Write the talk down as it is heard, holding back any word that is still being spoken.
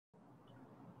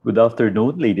Good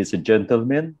afternoon, ladies and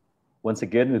gentlemen. Once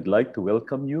again, we'd like to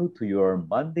welcome you to your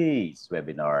Monday's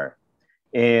webinar.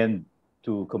 And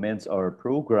to commence our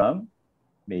program,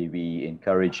 may we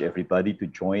encourage everybody to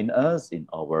join us in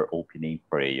our opening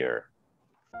prayer.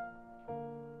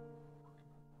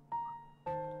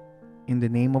 In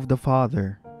the name of the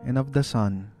Father, and of the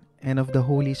Son, and of the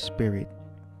Holy Spirit.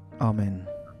 Amen.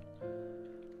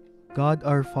 God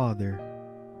our Father,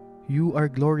 you are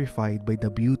glorified by the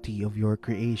beauty of your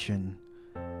creation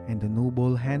and the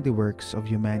noble handiworks of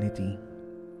humanity.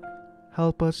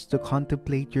 Help us to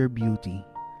contemplate your beauty,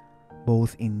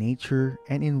 both in nature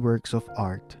and in works of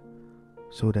art,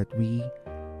 so that we,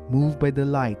 moved by the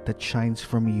light that shines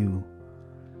from you,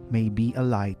 may be a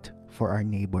light for our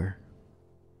neighbor.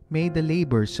 May the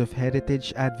labors of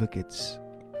heritage advocates,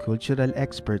 cultural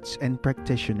experts, and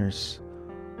practitioners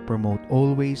promote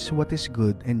always what is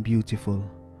good and beautiful.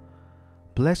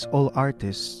 Bless all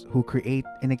artists who create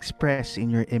and express in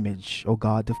your image, O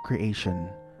God of creation,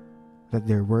 that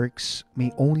their works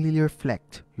may only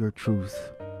reflect your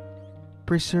truth.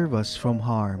 Preserve us from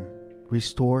harm,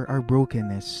 restore our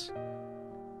brokenness.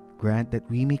 Grant that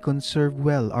we may conserve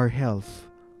well our health,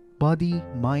 body,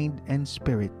 mind, and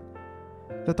spirit,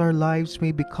 that our lives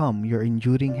may become your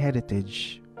enduring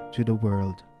heritage to the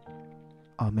world.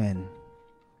 Amen.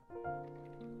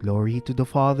 Glory to the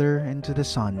Father, and to the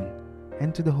Son,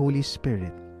 and to the Holy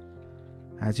Spirit,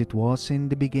 as it was in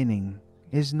the beginning,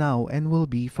 is now, and will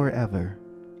be forever.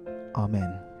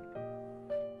 Amen.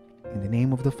 In the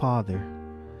name of the Father,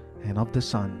 and of the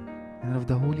Son, and of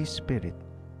the Holy Spirit.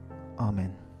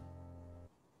 Amen.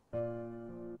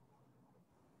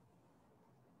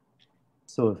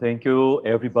 So thank you,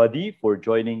 everybody, for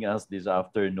joining us this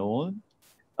afternoon.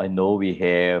 I know we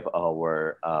have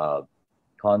our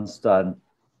constant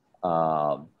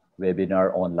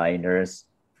webinar onliners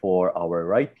for our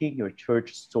Writing Your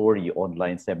Church Story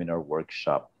online seminar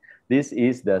workshop. This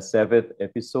is the 7th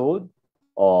episode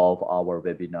of our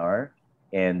webinar,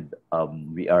 and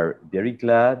we are very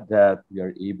glad that we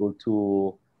are able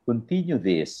to continue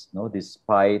this,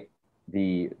 despite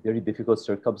the very difficult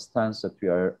circumstance that we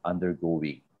are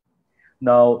undergoing.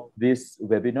 Now, this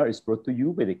webinar is brought to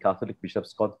you by the Catholic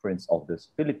Bishops' Conference of the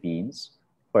Philippines,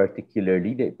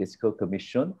 particularly the Episcopal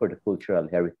Commission for the Cultural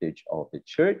Heritage of the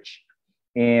Church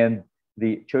and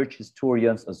the Church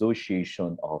Historians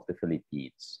Association of the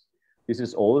Philippines. This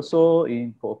is also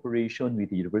in cooperation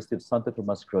with the University of Santo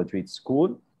Tomas Graduate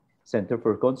School, Center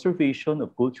for Conservation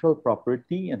of Cultural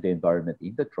Property and the Environment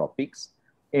in the Tropics,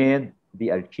 and the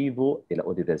Archivo de la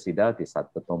Universidad de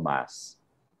Santo Tomas.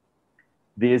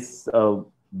 This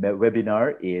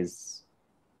webinar is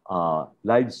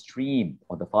live streamed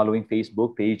on the following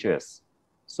Facebook pages.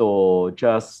 So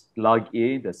just log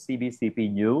in the CBCP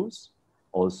News,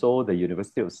 also the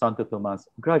University of Santo Tomas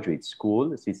Graduate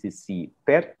School,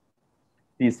 CCC-PET,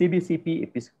 the CBCP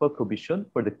Episcopal Commission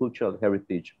for the Cultural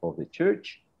Heritage of the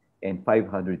Church, and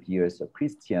 500 Years of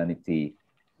Christianity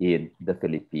in the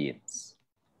Philippines.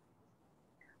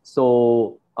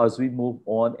 So as we move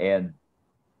on and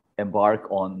embark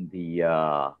on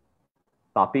the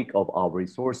topic of our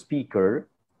resource speaker,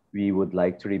 we would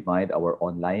like to remind our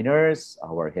onliners,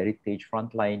 our heritage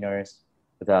frontliners,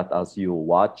 that as you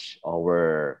watch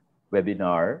our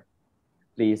webinar,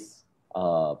 please,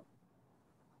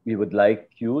 we would like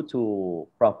you to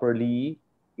properly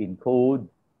encode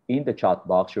in the chat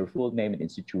box your full name and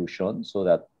institution, so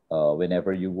that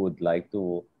whenever you would like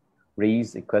to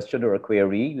raise a question or a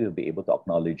query, we'll be able to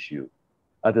acknowledge you.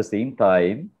 At the same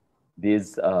time,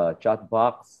 this chat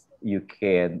box, you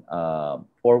can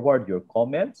forward your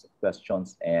comments,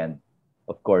 questions, and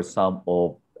of course, some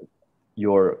of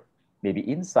your maybe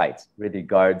insights with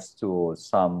regards to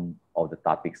some of the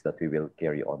topics that we will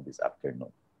carry on this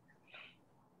afternoon.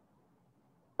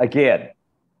 Again,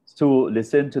 to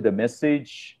listen to the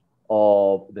message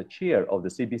of the chair of the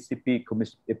CBCP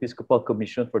Episcopal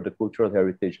Commission for the Cultural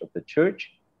Heritage of the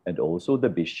Church, and also the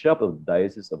Bishop of the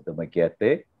Diocese of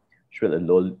Dumaguete,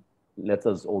 let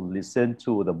us all listen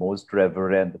to the Most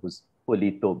Reverend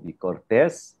Julito B.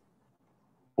 Cortez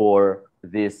for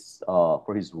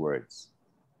his words.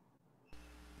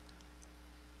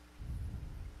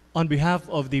 On behalf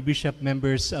of the bishop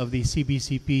members of the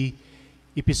CBCP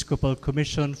Episcopal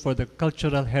Commission for the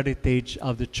Cultural Heritage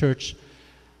of the Church,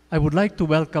 I would like to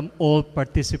welcome all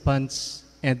participants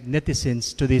and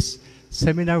netizens to this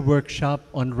seminar workshop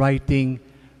on Writing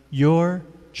Your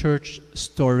Church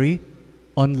Story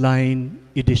online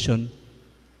edition.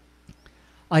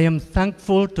 I am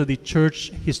thankful to the Church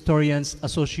Historians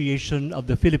Association of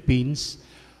the Philippines,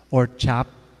 or CHAP,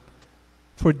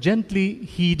 for gently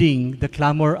heeding the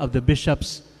clamor of the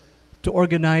bishops to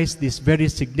organize this very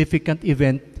significant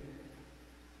event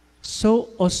so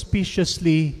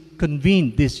auspiciously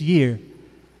convened this year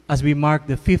as we mark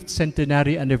the 5th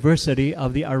centenary anniversary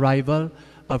of the arrival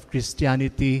of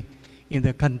Christianity in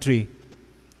the country.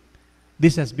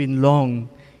 This has been long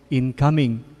in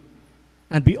coming,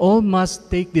 and we all must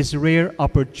take this rare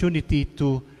opportunity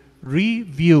to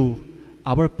review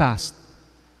our past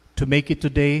to make it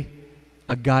today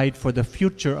a guide for the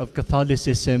future of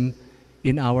Catholicism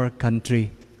in our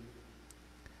country.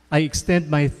 I extend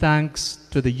my thanks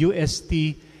to the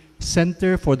UST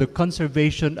Center for the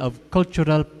Conservation of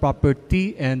Cultural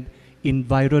Property and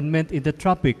Environment in the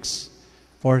Tropics,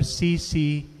 or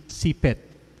CCCP,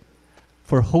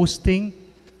 for hosting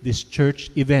this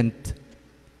church event.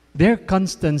 Their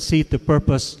constancy to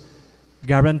purpose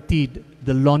guaranteed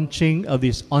the launching of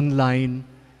this online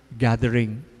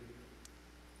gathering.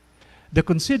 The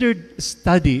considered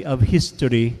study of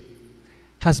history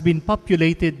has been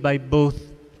populated by both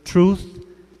truth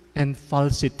and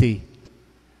falsity,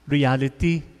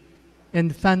 reality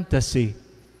and fantasy,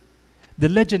 the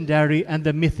legendary and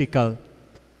the mythical,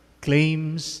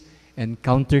 claims and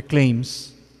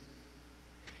counterclaims.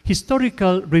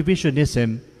 Historical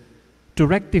revisionism, to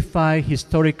rectify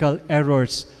historical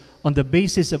errors on the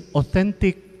basis of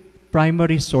authentic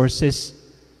primary sources,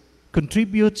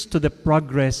 contributes to the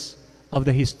progress of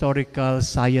the historical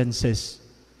sciences.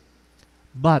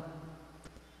 But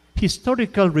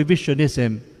historical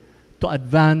revisionism, to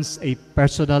advance a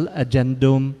personal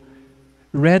agendum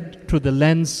read through the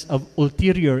lens of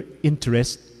ulterior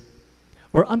interest,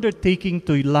 or undertaking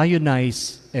to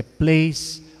lionize a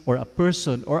place or a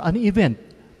person or an event,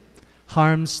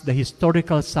 harms the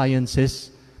historical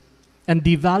sciences and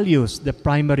devalues the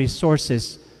primary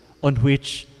sources on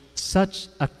which such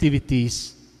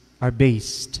activities are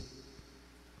based.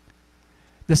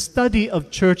 The study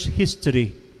of church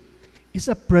history is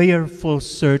a prayerful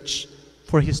search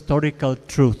for historical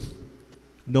truth,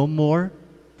 no more,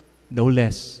 no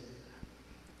less.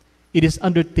 It is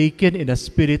undertaken in a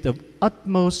spirit of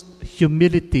utmost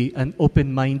humility and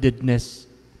open-mindedness.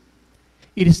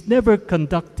 It is never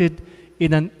conducted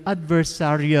in an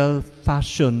adversarial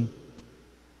fashion,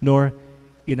 nor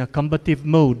in a combative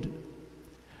mode,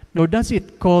 nor does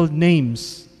it call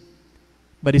names,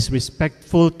 but is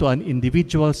respectful to an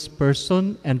individual's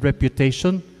person and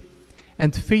reputation,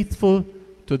 and faithful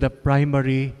to the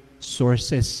primary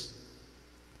sources.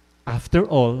 After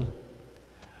all,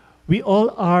 we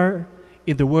all are,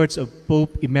 in the words of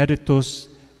Pope Emeritus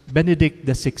Benedict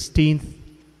XVI,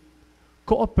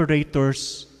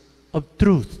 cooperators of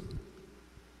truth.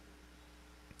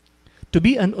 To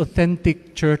be an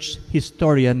authentic church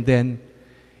historian, then,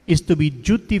 is to be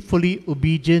dutifully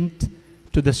obedient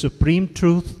to the supreme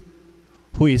truth,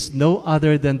 who is no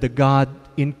other than the God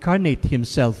incarnate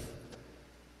himself.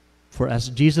 For as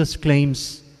Jesus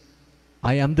claims,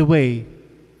 I am the way,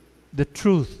 the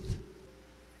truth,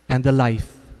 and the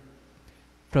life.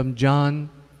 From John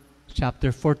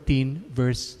chapter 14,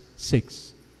 verse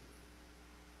 6.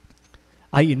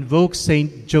 I invoke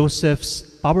Saint Joseph's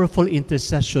powerful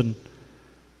intercession,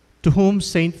 to whom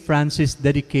Saint Francis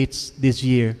dedicates this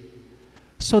year,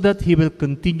 so that he will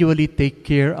continually take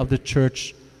care of the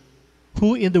Church,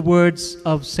 who, in the words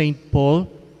of Saint Paul,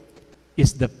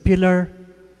 is the pillar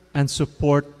and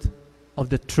support of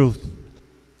the truth.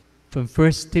 From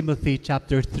 1 Timothy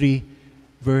chapter 3,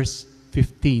 verse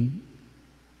 15.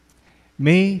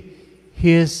 May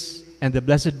his and the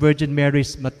Blessed Virgin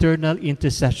Mary's maternal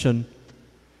intercession,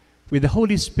 with the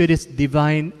Holy Spirit's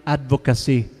divine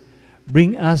advocacy,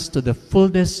 bring us to the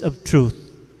fullness of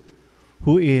truth,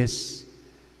 who is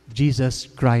Jesus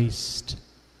Christ.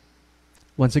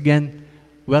 Once again,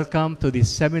 welcome to this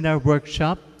seminar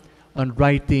workshop on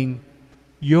writing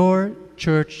Your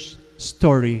Church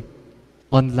Story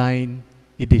online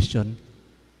edition.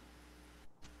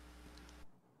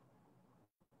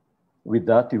 With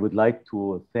that, we would like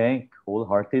to thank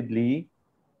wholeheartedly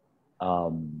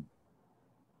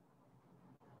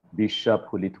Bishop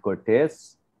Julito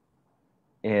Cortez,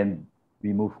 and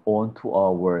we move on to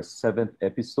our 7th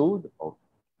episode of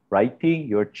Writing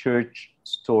Your Church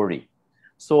Story.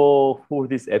 So for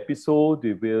this episode,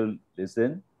 we will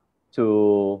listen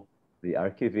to the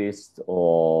archivist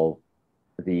of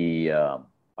the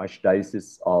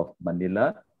Archdiocese of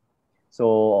Manila.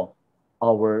 So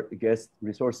our guest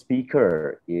resource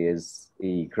speaker is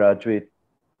a graduate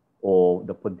of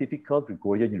the Pontifical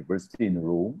Gregorian University in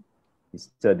Rome. He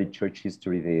studied church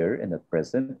history there, and at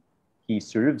present, he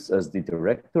serves as the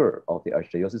director of the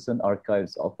Archdiocesan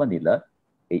Archives of Manila,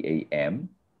 AAM,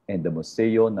 and the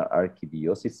Museo ng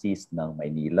Archdiocesan ng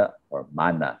Manila, or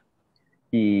MANA.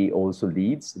 He also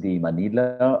leads the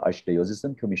Manila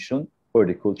Archdiocesan Commission for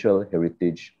the Cultural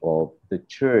Heritage of the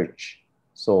Church.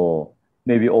 So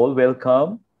may we all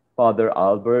welcome Father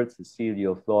Albert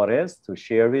Cecilio Flores to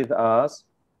share with us,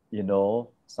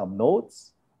 some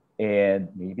notes and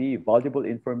maybe valuable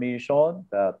information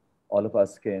that all of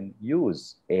us can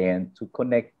use and to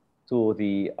connect to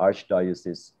the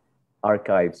Archdiocese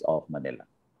Archives of Manila.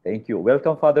 Thank you.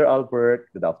 Welcome, Father Albert.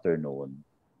 Good afternoon.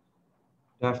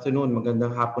 Good afternoon.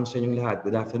 Magandang hapon sa inyong lahat.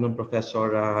 Good afternoon,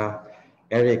 Professor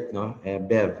Eric,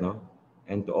 Bev,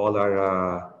 and to all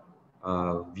our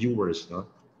viewers,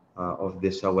 of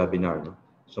this webinar.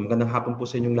 So magandang hapon po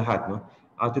sa inyong lahat.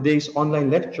 Today's online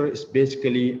lecture is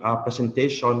basically a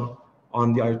presentation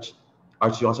on the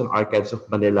Archdiocesan Archives of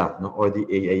Manila, or the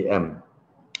AAM.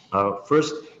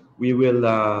 First, we will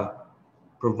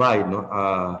provide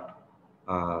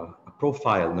a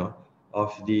profile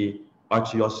of the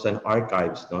Archdiocesan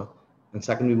Archives, and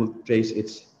second, we will trace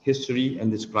its history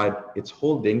and describe its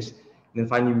holdings, and then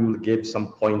finally, we will give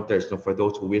some pointers for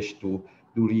those who wish to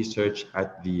do research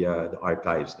at the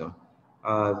archives.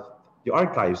 The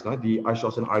archives, the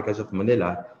Archdiocesan Archives of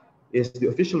Manila, is the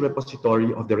official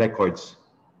repository of the records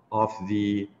of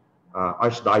the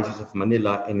Archdiocese of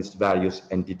Manila and its various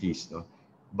entities.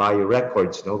 By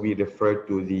records, we refer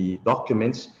to the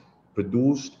documents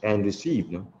produced and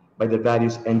received by the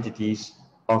various entities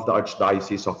of the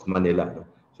Archdiocese of Manila.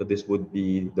 So this would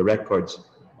be the records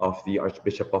of the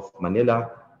Archbishop of Manila,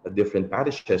 the different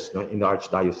parishes in the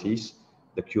Archdiocese,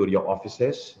 the curia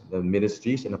offices, the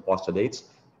ministries and apostolates,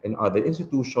 and other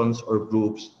institutions or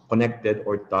groups connected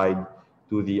or tied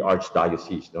to the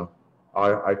Archdiocese.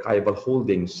 Our archival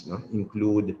holdings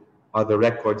include other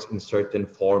records in certain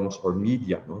forms or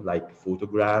media, like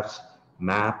photographs,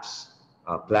 maps,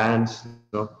 plans,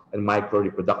 and micro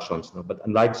reproductions. But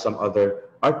unlike some other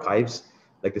archives,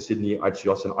 like the Sydney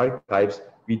Archdiocesan Archives,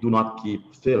 we do not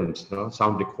keep films,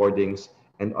 sound recordings,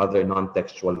 and other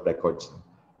non-textual records.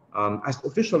 As the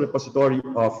official repository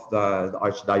of the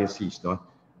Archdiocese,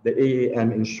 the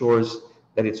AAM ensures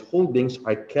that its holdings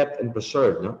are kept and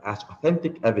preserved as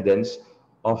authentic evidence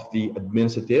of the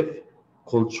administrative,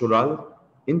 cultural,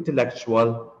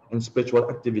 intellectual, and spiritual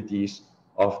activities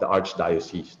of the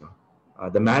Archdiocese.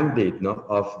 The mandate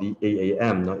of the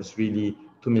AAM is really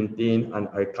to maintain an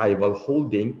archival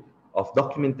holding of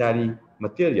documentary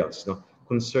materials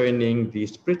concerning the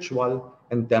spiritual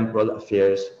and temporal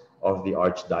affairs of the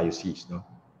Archdiocese.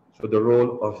 So the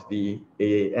role of the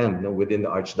AAM within the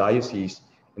Archdiocese,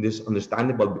 and this is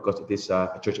understandable because it is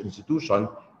a church institution,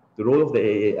 the role of the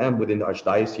AAM within the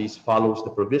Archdiocese follows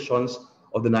the provisions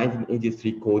of the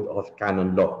 1983 Code of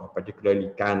Canon Law,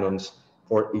 particularly Canons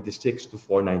 486 to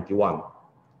 491.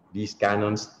 These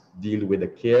canons deal with the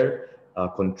care,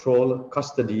 control,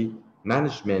 custody,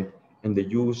 management, and the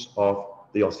use of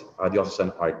the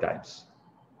diocesan archives.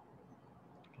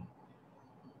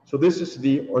 So this is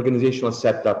the organizational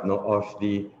setup of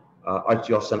the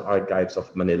Archdiocesan Archives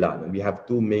of Manila. And we have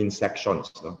two main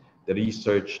sections, the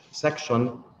research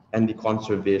section and the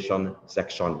conservation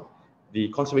section. The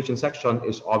conservation section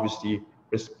is obviously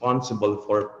responsible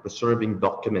for preserving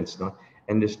documents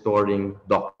and restoring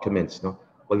documents,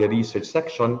 while the research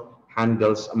section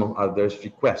handles, among others,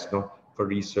 requests for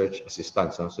research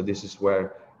assistance. So this is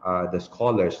where the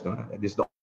scholars, this is the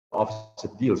office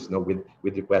that deals with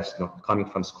requests coming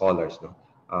from scholars.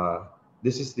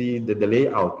 This is the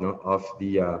layout of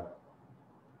the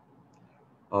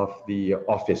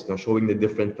office, showing the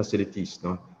different facilities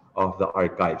of the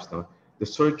archives. The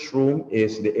search room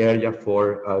is the area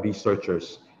for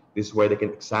researchers. This is where they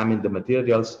can examine the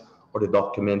materials or the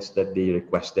documents that they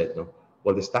requested.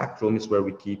 While the stack room is where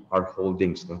we keep our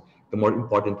holdings. The more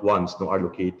important ones are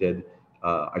located,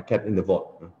 are kept in the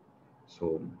vault.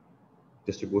 So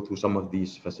just to go through some of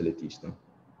these facilities.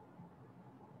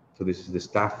 So this is the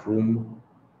staff room,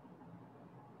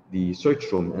 the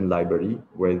search room and library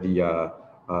where the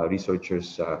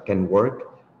researchers can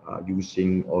work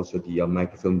using also the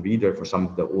microfilm reader for some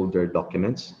of the older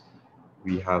documents.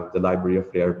 We have the library of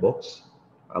rare books,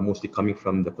 mostly coming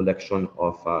from the collection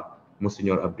of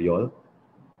Monsignor Abriol.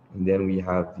 And then we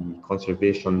have the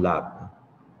conservation lab.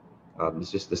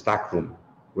 This is the stack room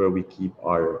where we keep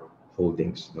our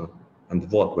holdings, and the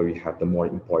vault where we have the more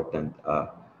important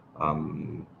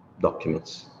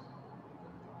documents.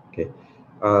 Okay.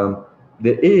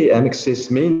 The AAM exists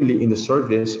mainly in the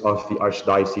service of the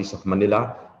Archdiocese of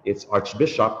Manila, its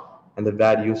Archbishop, and the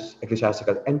various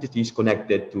ecclesiastical entities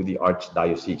connected to the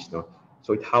Archdiocese.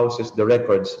 So it houses the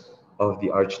records of the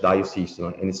Archdiocese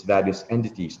and its various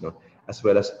entities, as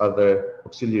well as other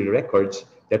auxiliary records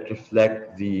that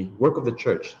reflect the work of the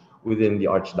Church within the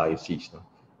Archdiocese. No?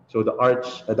 So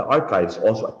the archives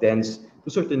also attends to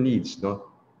certain needs, no,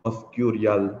 of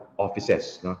curial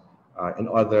offices, no, and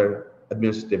other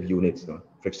administrative units. No?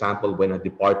 For example, when a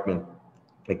department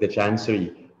like the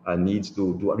Chancery needs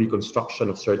to do a reconstruction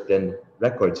of certain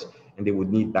records and they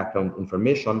would need background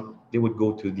information, they would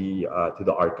go to the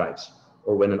archives.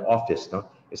 Or when an office, no,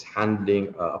 is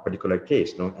handling a particular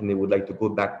case, no, and they would like to go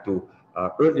back to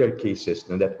earlier cases,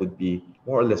 no, that would be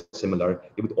more or less similar,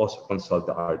 they would also consult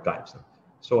the archives. No.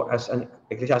 So as an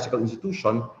ecclesiastical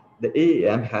institution, the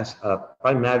AAM has a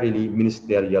primarily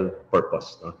ministerial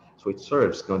purpose. No? So it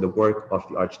serves, no, the work of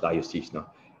the Archdiocese. No?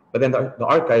 But then the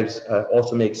archives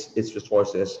also makes its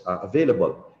resources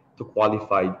available to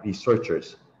qualified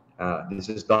researchers. This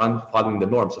is done following the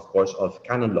norms, of course, of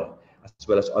canon law, as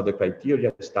well as other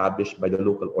criteria established by the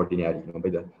local ordinary, by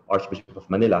the Archbishop of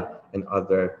Manila and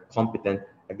other competent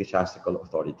ecclesiastical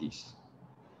authorities.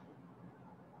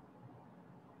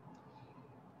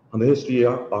 On the history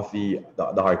of the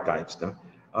archives, no?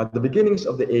 The beginnings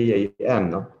of the AAM,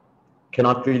 no,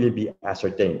 cannot really be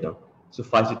ascertained. No?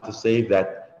 Suffice it to say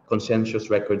that conscientious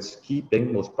records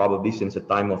keeping, most probably since the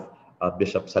time of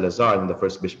Bishop Salazar, the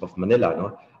first Bishop of Manila,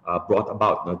 no, brought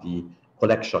about, no, the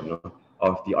collection, no,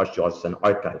 of the Archdiocesan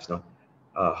archives. No?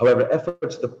 However,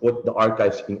 efforts to put the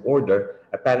archives in order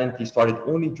apparently started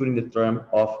only during the term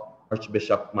of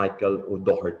Archbishop Michael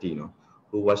O'Doherty, no,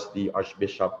 who was the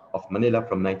Archbishop of Manila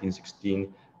from 1916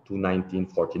 to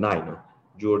 1949. No?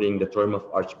 During the term of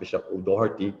Archbishop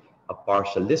O'Doherty, a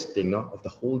partial listing, no, of the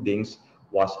holdings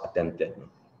was attempted.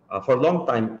 For a long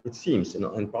time, it seems,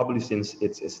 and probably since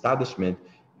its establishment,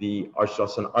 the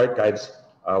Archdiocesan archives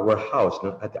were housed,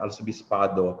 no, at the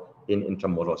Arzobispado in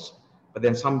Intramuros. But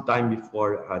then sometime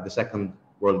before the Second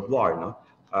World War,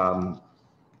 no,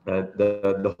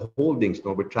 the holdings,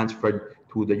 no, were transferred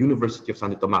to the University of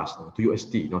Santo Tomas, no, to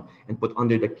UST, no, and put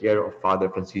under the care of Father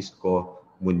Francisco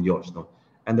Munoz. No.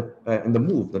 And the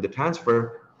move, no, the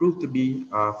transfer proved to be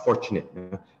fortunate,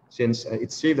 no, since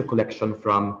it saved the collection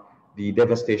from the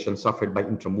devastation suffered by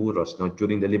Intramuros, no,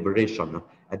 during the liberation, no,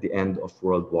 at the end of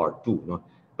World War II. No.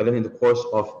 But then in the course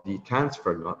of the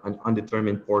transfer, no, an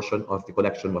undetermined portion of the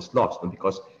collection was lost, no,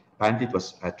 because apparently it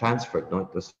was transferred, no,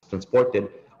 it was transported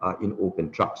in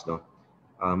open trucks. No.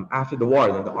 After the war,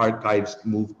 no, the archives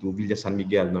moved to Villa San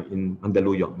Miguel, no, in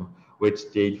Mandaluyong, no, where it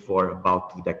stayed for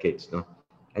about 2 decades. No.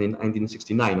 And in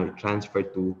 1969, no, it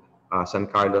transferred to San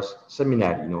Carlos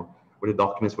Seminary, where the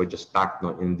documents were just packed,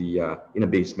 no, in a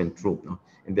basement room, no,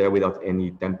 and there without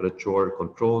any temperature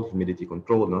control, humidity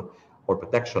control, no, or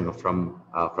protection, no, from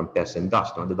pests and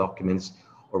dust. No. The documents,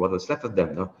 or what was left of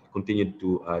them, no, continued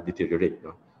to deteriorate.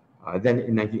 No. Then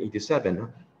in 1987,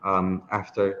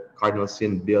 after Cardinal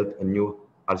Sin built a new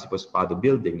Arzobispado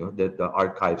building, no, the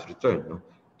archives returned, no,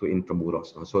 to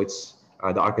Intramuros. No. So it's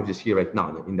the archives is here right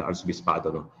now, no, in the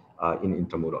Arzobispado, no, in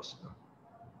Intramuros. No.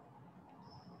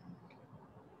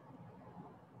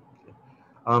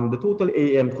 The total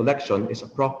AAM collection is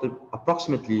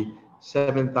approximately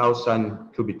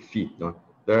 7,000 cubic feet. No?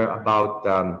 There are about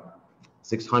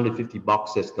 650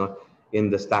 boxes, no,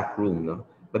 in the stack room. No?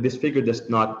 But this figure does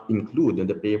not include, no,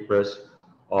 the papers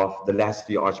of the last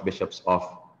 3 archbishops of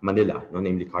Manila, no,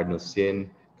 namely Cardinal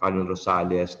Sin, Cardinal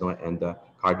Rosales, no, and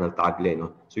Cardinal Tagle.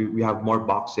 No? So we have more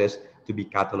boxes to be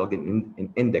cataloged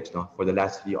and indexed, no, for the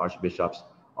last 3 archbishops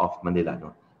of Manila.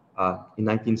 No? In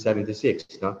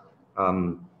 1976, no,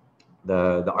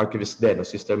 the archivist then, no,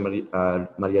 Sister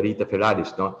Maria Rita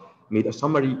Ferraris, no, made a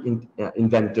summary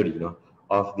inventory, no,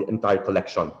 of the entire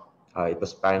collection. It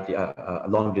was apparently a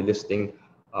laundry listing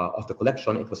of the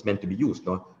collection. It was meant to be used,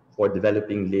 no, for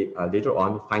developing later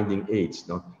on finding aids,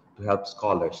 no, to help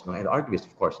scholars, no, and archivists,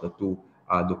 of course, no, to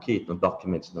locate, no,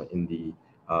 documents, no, in the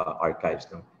archives.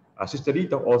 No. Sister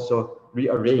Rita also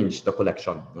rearranged the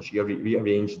collection. No. She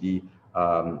rearranged the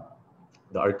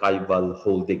archival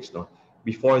holdings. No.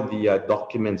 Before the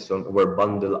documents were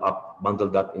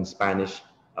bundled up in Spanish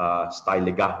style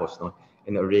legajos, no,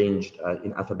 and arranged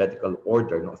in alphabetical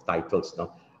order, no, of titles.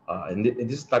 No. And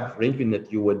this type of arrangement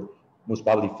that you would most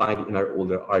probably find in our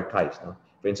older archives. No.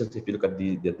 For instance, if you look at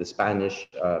the Spanish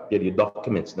period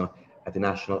documents, no, at the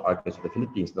National Archives of the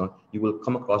Philippines, no, you will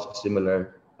come across a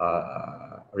similar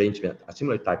arrangement, a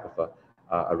similar type of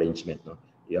arrangement. No.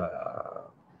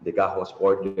 Legajos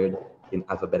ordered in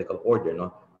alphabetical order,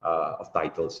 no, of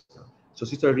titles. So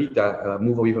Sister Rita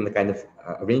moved away from the kind of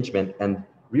arrangement and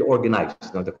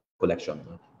reorganized, no, the collection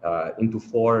into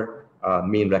 4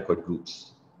 main record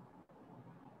groups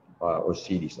or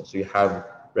series. So you have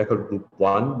record group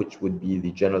 1, which would be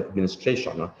the general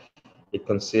administration. No? It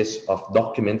consists of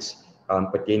documents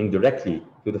pertaining directly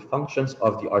to the functions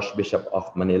of the Archbishop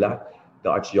of Manila, the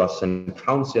Archdiocesan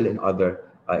Council, and other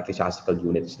ecclesiastical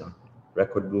units. No?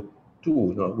 Record Group 2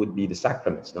 would be the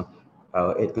sacraments. No?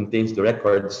 It contains the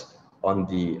records on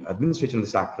the administration of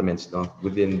the sacraments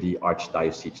within the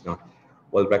Archdiocese. No?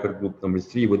 While Record Group number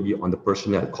 3 would be on the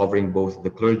personnel, covering both the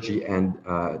clergy and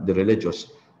the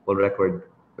religious. While Record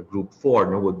Group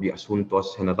 4 would be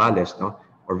Asuntos Generales,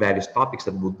 or various topics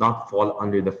that would not fall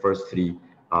under the first three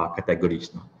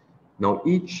categories. Now,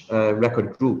 each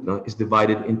record group is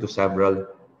divided into several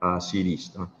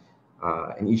series.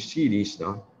 And each series,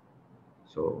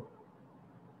 so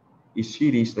each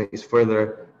series is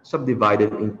further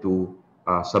subdivided into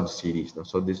sub-series.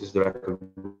 So this is the record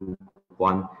group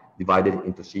 1 divided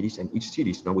into series, and each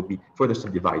series would be further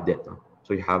subdivided.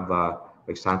 So you have, for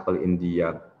example, in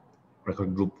the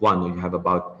record group 1, you have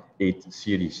about 8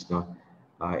 series.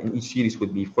 And each series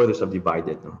would be further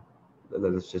subdivided.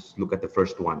 Let's just look at the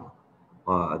first one.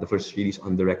 The first series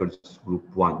on the records group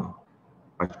 1,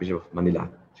 Archbishop of Manila.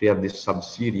 So you have this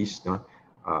sub-series,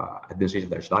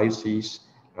 Administration of the Archdiocese,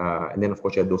 and then of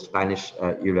course you have those Spanish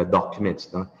era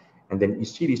documents. And then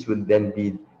each series will then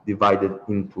be divided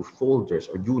into folders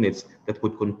or units that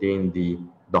would contain the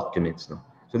documents.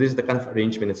 So this is the kind of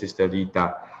arrangement that Sister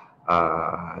Rita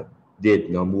did,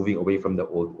 moving away from the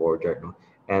old order.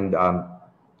 And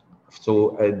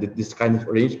so this kind of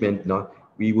arrangement,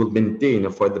 we will maintain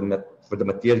for the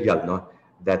material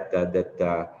that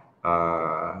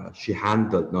she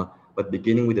handled, but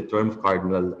beginning with the term of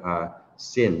cardinal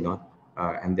sin,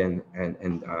 and then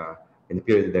in the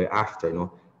period thereafter,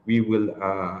 we will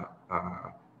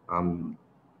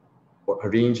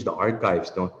arrange the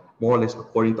archives, more or less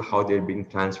according to how they're being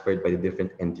transferred by the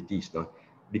different entities,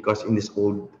 because in this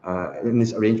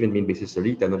arrangement being basis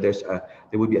Rita,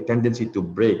 there would be a tendency to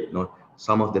break,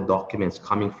 some of the documents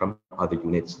coming from other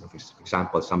units. For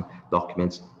example, some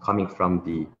documents coming from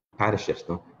the parishes,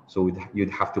 so you'd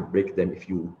have to break them if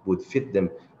you would fit them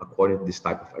according to this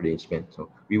type of arrangement. So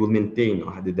we will maintain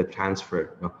the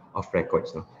transfer of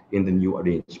records in the new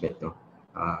arrangement.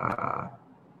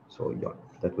 So yeah,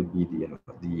 that would be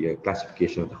the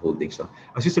classification of the holdings.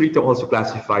 Sister Rita also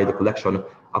classified the collection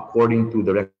according to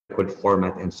the record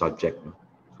format and subject. So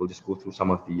we'll just go through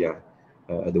some of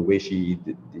the way she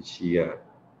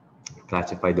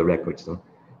classified the records.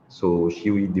 So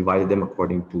she divided them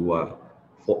according to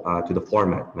the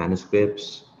format: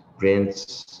 manuscripts,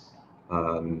 prints,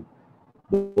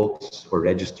 books or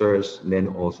registers, and then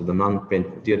also the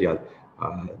non-print material,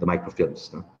 the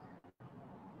microfilms.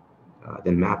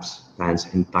 Then maps, plans,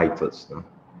 and titles.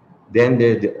 Then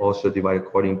they also divide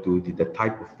according to the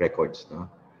type of records,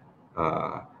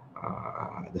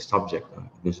 the subject,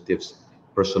 administratives,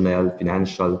 personnel,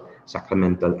 financial,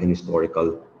 sacramental, and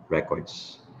historical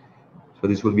records. So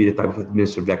this will be the type of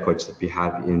administrative records that we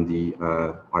have in the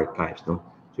archives. So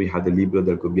we have the Libro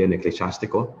del Gobierno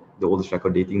Eclesiastico, the oldest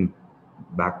record dating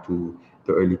back to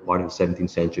the early part of the 17th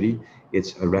century.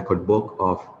 It's a record book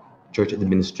of church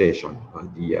administration,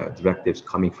 the directives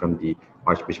coming from the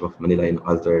Archbishop of Manila and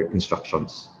other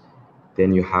instructions.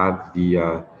 Then you have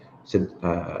the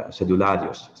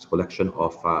Cedularios, it's a collection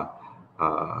of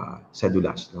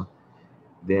cedulas.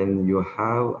 Then you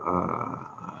have,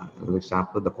 for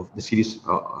example, the series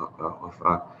of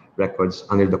records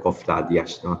under the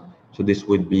cofradias. So this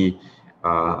would be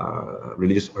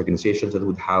religious organizations that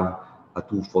would have a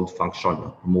twofold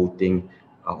function, promoting,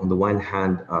 on the one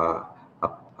hand,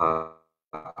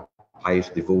 pious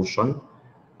devotion,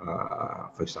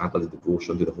 for example, the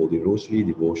devotion to the Holy Rosary,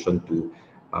 devotion to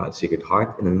the Sacred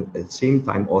Heart, and then at the same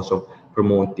time also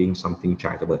promoting something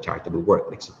charitable work,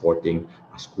 like supporting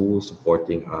a school,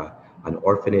 supporting an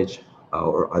orphanage,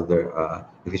 or other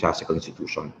ecclesiastical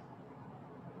institution.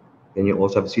 Then you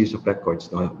also have a series of records,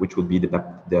 which would be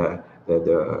the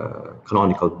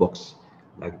canonical books,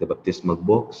 like the baptismal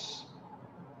books,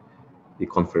 the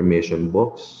confirmation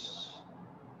books,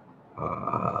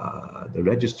 the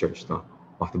registers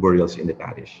of the burials in the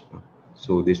parish.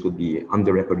 So this would be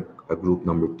under record group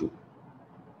number 2.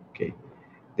 Okay.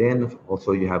 Then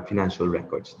also you have financial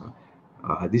records.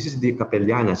 This is the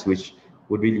capellanas, which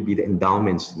would really be the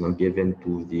endowments given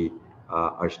to the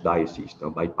archdiocese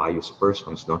by pious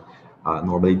persons.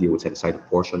 Normally they would set aside a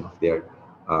portion of their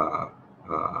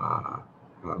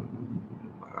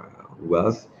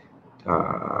wealth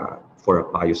for a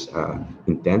pious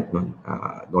intent,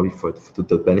 not only to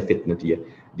the benefit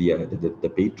the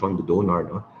patron, the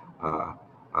donor,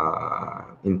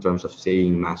 in terms of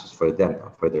saying masses for them,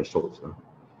 for their souls.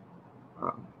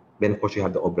 Then of course you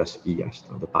have the obras pias,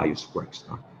 the pious works,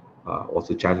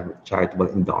 also charitable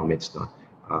endowments,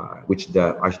 which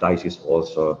the archdiocese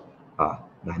also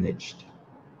managed.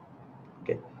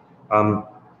 Okay.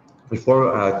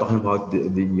 Before talking about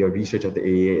the research of the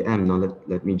AAM, now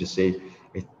let me just say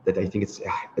that I think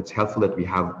it's helpful that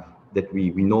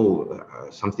we know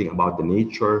something about the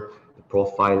nature, the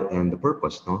profile, and the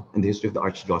purpose, no, and the history of the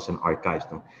Archdiocesan archives.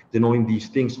 No, so knowing these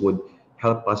things would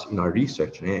help us in our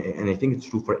research, and I think it's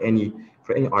true for any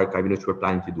archive in which we're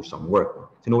planning to do some work. No?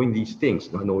 So knowing these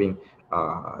things, no, knowing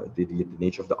the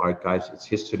nature of the archives, its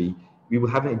history, we will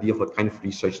have an idea of what kind of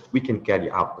research we can carry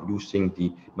out using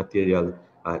the material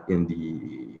in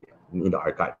the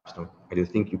archives. No? I do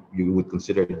think you would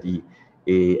consider the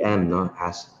AAM, no,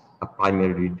 as a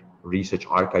primary research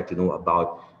archive to know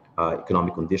about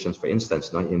economic conditions, for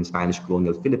instance, no, in Spanish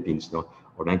colonial Philippines, no,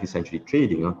 or 19th century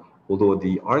trading. No? Although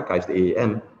the archives, the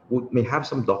AAM, may have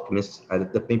some documents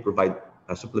that may provide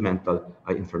supplemental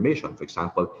information. For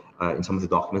example, in some of the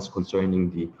documents concerning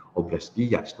the obras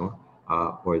dias, no,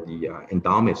 or the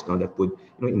endowments, no, that would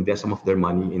invest some of their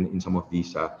money in some of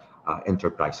these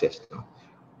enterprises. No?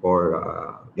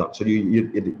 Or so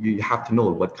you have to know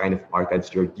what kind of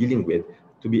archives you're dealing with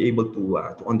to be able to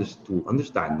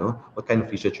understand, no, what kind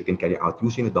of research you can carry out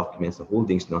using the documents, the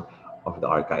holdings, no, of the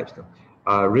archives. No?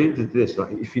 Related to this, no,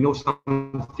 if you know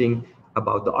something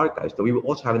about the archives, no, we will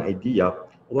also have an idea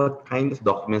what kind of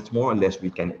documents more or less we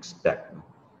can expect. No?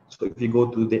 So if you go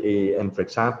to the AAM, for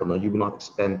example, no, you will not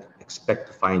expect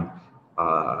to find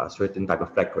certain type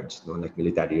of records, no, like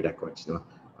military records, no,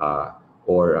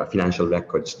 or financial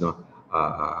records, no,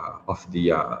 of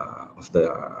the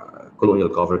colonial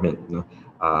government. No?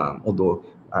 Although,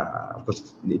 of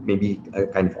course, it may be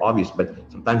kind of obvious, but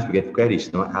sometimes we get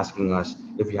queries, no, asking us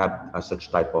if we have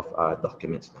such type of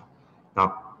documents. No?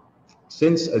 Now,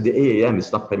 since the AAM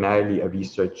is not primarily a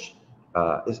research,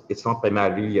 it's not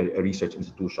primarily a research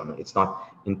institution. It's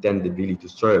not intended really to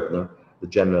serve, no, the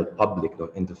general public, no,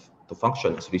 and to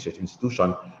function as a research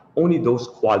institution. Only those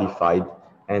qualified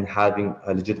and having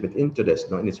a legitimate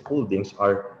interest, no, in its holdings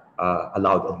are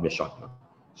allowed admission. No?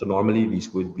 So normally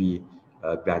these would be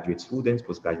graduate students,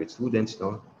 postgraduate students,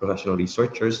 no, professional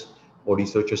researchers, or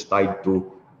researchers tied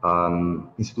to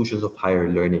institutions of higher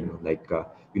learning, no, like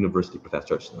university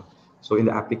professors. No? So in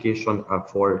the application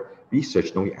for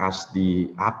research, no, we ask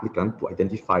the applicant to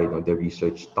identify, the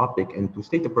research topic and to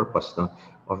state the purpose, no,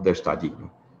 of their study.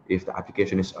 No? If the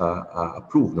application is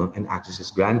approved, no, and access is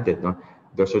granted, no,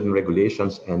 there are certain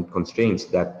regulations and constraints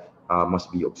that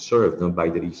must be observed, no, by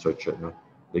the researcher. No?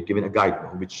 They're given a guide, no,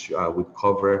 which would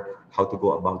cover how to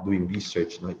go about doing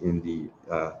research, no, in the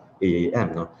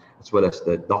AAM, no, as well as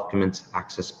the documents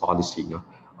access policy, no,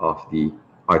 of the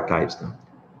archives. No?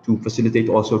 To facilitate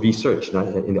also research, no,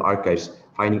 in the archives,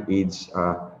 finding aids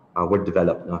were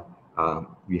developed. No?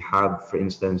 We have, for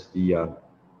instance, the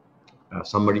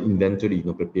summary inventory,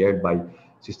 prepared by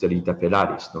Sister Rita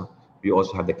Ferraris. No? We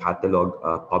also have the catalog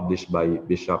published by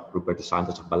Bishop Ruperto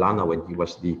Santos of Balanga when he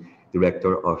was the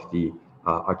director of the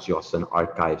Archdiocesan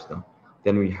archives. No?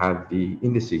 Then we have the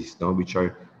indices, no, which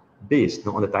are based,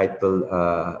 no, on the title,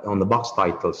 on the box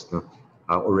titles, no,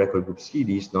 or record group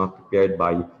series, no, prepared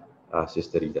by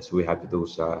Sister Rita. So we have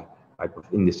those type of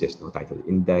indices, no, title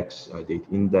index, date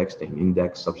index, name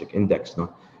index, subject index,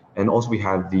 no, and also we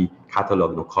have the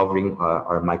catalog, no, covering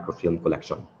our microfilm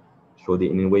collection. So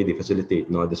in a way they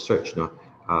facilitate, the search,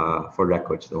 for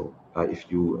records, if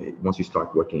you once you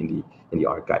start working in the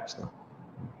archives.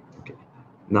 Okay.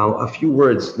 Now a few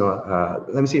words,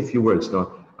 let me say a few words,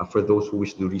 for those who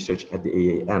wish to do research at the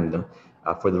AAM,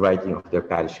 for the writing of their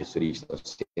parish histories,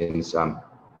 since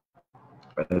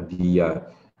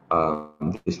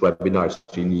this webinar is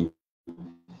really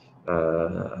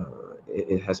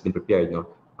it has been prepared,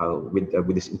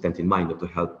 with this intent in mind, to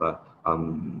help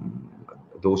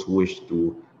those who wish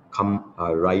to come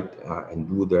write and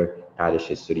do their parish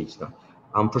histories.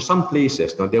 For some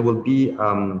places, there will be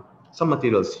some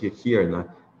materials here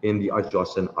in the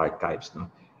Archdiocesan archives.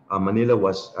 Manila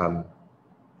was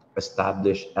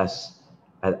established as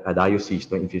a diocese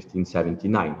in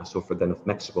 1579, suffragan of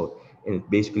Mexico, and it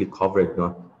basically covered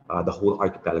the whole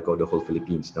archipelago, the whole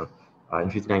Philippines. In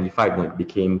 1595, it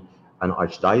became an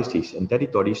archdiocese, and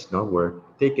territories were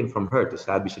taken from her to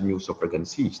establish a new suffragan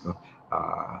sees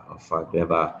of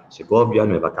Nueva Segovia,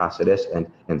 Nueva Cáceres,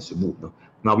 and Cebu.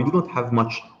 Now, we do not have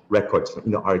much records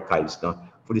in the archives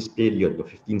for this period of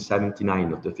 1579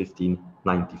 to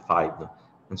 1595.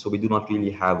 And so we do not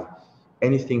really have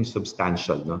anything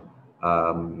substantial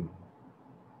on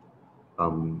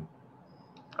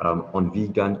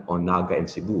Vigan, on Naga, and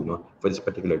Cebu for this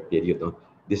particular period.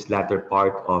 This latter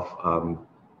part of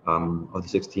the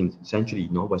 16th century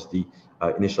was the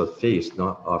initial phase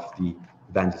of the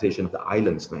evangelization of the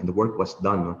islands, and the work was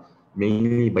done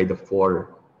mainly by the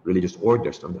four religious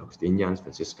orders, the Augustinians,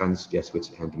 Franciscans,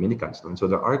 Jesuits, and Dominicans. And so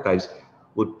their archives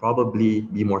would probably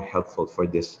be more helpful for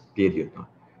this period.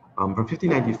 From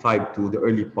 1595 to the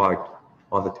early part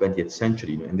of the 20th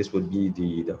century, and this would be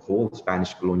the whole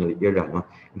Spanish colonial era,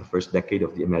 in the first decade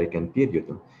of the American period.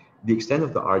 The extent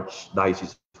of the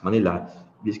Archdiocese of Manila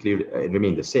basically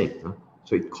remained the same.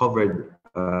 So it covered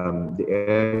the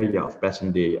area of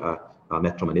present-day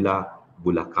Metro Manila,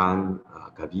 Bulacan,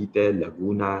 Cavite,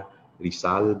 Laguna,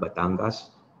 Rizal, Batangas,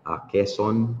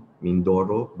 Quezon,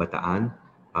 Mindoro, Bataan,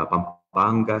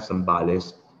 Pampanga,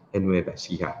 Zambales, and Nueva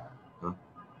Ecija.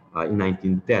 In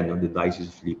 1910, the Diocese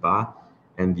of Lipa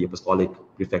and the Apostolic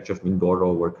Prefecture of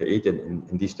Mindoro were created,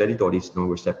 and these territories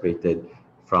were separated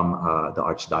from the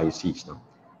Archdiocese.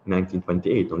 In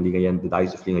 1928, the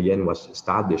Diocese of Lingayen was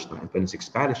established, and 26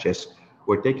 parishes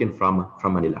were taken from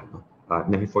Manila. In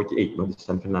 1948, the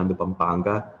San Fernando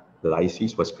Pampanga, the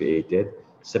diocese was created,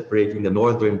 separating the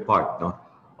northern part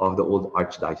of the old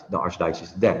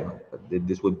archdiocese then.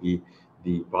 This would be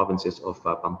the provinces of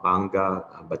Pampanga,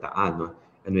 Bataan,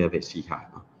 and Nueva Ecija.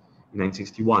 In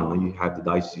 1961, you have the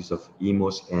dioceses of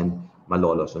Imus and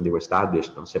Malolos, and they were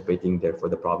established, separating therefore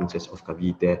the provinces of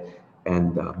Cavite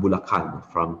and Bulacan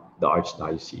from the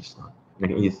archdiocese. In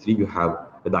 1983, you have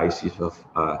the diocese of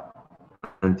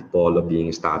Antipolo being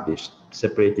established,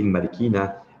 separating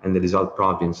Marikina and the Rizal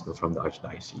province from the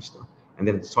archdiocese. And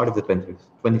then at the start of the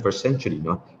 21st century,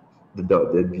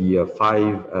 the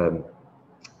five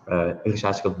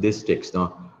ecclesiastical districts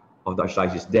of the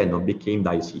archdiocese then became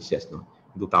dioceses.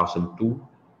 In 2002,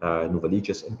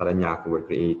 Novaliches and Parañaque were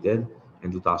created.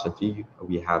 In 2003,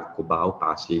 we have Cubao,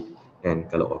 Pasig, and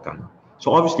Caloocan.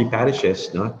 So obviously,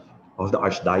 parishes of the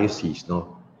archdiocese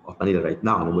of Manila right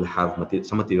now will have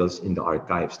some materials in the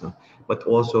archives. But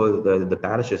also the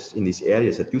parishes in these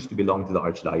areas that used to belong to the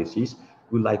archdiocese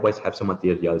will likewise have some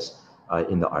materials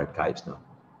in the archives.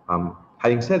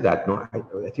 Having said that,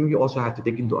 I think we also have to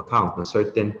take into account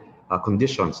certain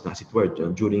conditions, as it were,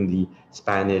 during the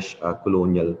Spanish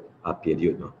colonial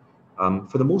period.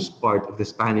 For the most part of the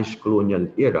Spanish colonial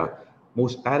era,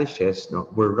 most parishes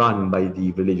were run by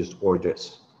the religious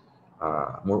orders.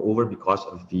 Moreover, because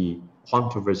of the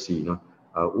controversy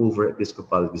over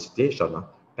episcopal visitation,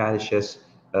 parishes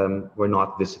were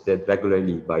not visited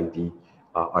regularly by the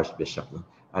archbishop.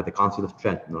 The Council of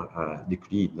Trent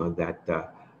decreed that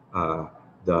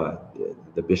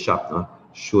the bishop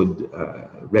should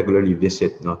regularly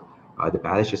visit the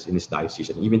parishes in his diocese.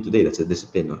 And even today, that's a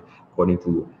discipline according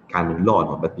to canon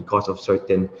law. But because of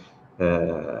certain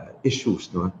issues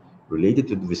related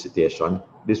to the visitation,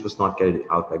 this was not carried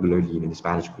out regularly in the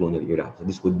Spanish colonial era. So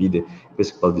this would be the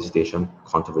episcopal visitation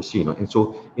controversy. And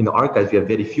so in the archives, we have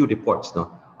very few reports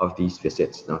of these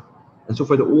visits. And so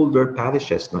for the older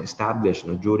parishes established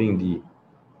during the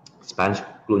Spanish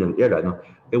colonial era,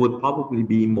 there would probably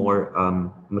be more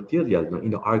material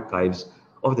in the archives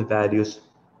of the various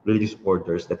religious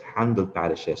orders that handle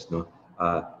parishes in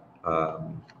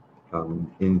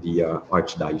the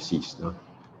archdiocese.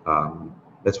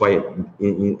 That's why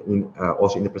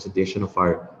also in the presentation of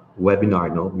our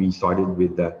webinar, we started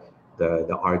with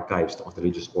the archives of the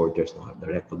religious orders, the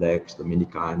Recollects,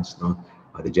 Dominicans,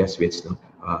 the Jesuits,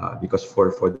 because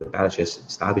for the parishes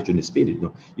established in this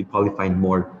period, you'd probably find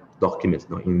more documents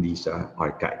in these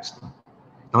archives.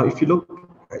 Now, if you look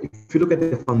at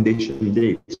the foundation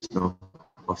days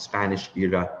of Spanish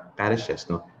era parishes,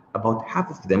 about half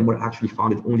of them were actually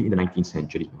founded only in the 19th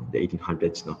century, the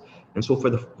 1800s. And so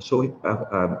the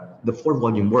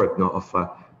 4-volume work of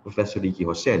Professor Ricky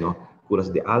Jose, Curas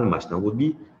de Almas, would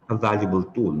be a valuable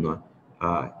tool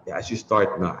as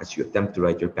you attempt to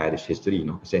write your parish history.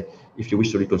 Say, if you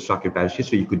wish to reconstruct your parish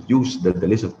history, you could use the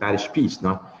list of parish priests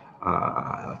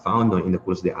found in the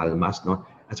Curas de Almas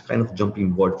as a kind of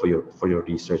jumping board for your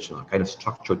research, a kind of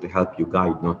structure to help you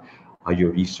guide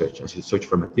your research as you search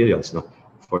for materials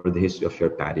for the history of your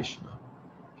parish.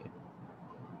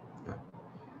 Okay.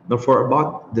 Now, for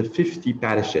about the 50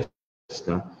 parishes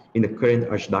in the current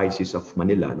Archdiocese of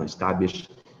Manila,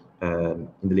 established in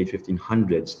the late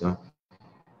 1500s to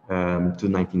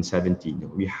 1970,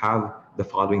 we have the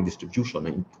following distribution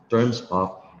in terms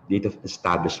of date of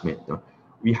establishment.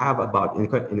 We have about, in the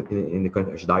current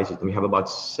Archdiocese, we have about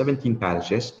 17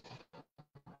 parishes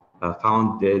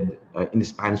founded in the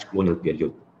Spanish colonial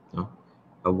period,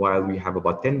 while we have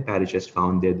about 10 parishes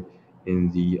founded in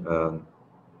the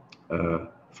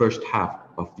first half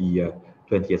of the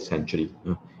 20th century.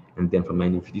 And then from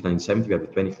 1950 to 1970, we have the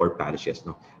 24 parishes.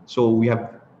 So we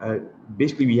have,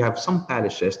 basically we have some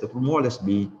parishes that will more or less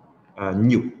be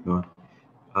new.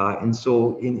 And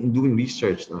so in doing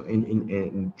research, no,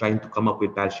 in trying to come up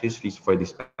with parish histories for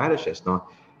these parishes, no,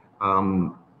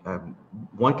 um,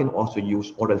 one can also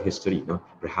use oral history. No?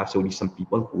 Perhaps there will be some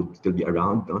people who would still be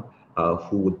around, no?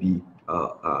 Who would be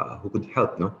who could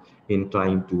help, no? In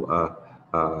trying to uh,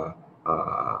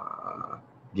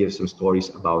 give some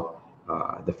stories about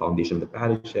the foundation of the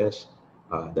parishes,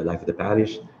 the life of the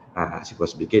parish as it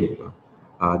was beginning. No?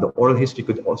 The oral history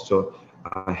could also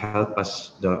help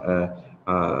us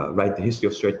write the history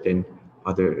of certain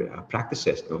other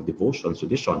practices, no, devotions,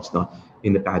 traditions, no,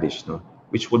 in the parish, no,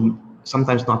 which would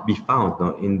sometimes not be found,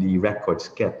 no, in the records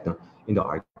kept, no, in the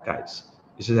archives.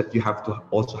 It's just that you have to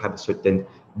also have a certain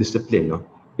discipline, no,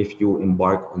 if you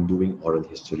embark on doing oral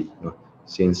history, no,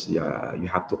 since you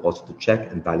have to also to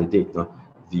check and validate, no,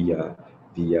 the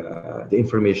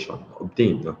information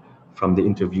obtained, no, from the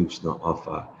interviews, no, of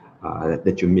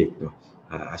that you make, no,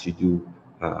 as you do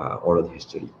oral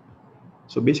history.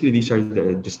 So basically, these are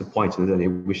just the points that I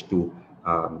wish to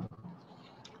um,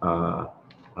 uh,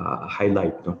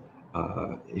 highlight. No?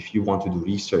 If you want to do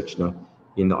research, no,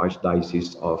 in the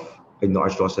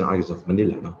Archdiocesan Archives of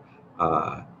Manila, no,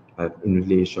 in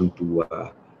relation to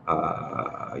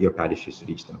your parish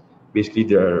histories. No? Basically,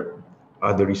 there are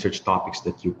other research topics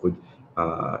that you could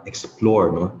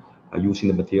explore, no, using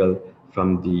the material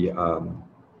from the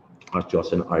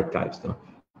Archdiocesan archives. No?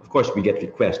 Of course, we get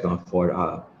requests, no, for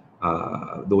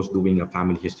those doing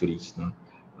family histories, no,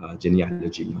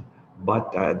 genealogy. No?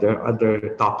 But there are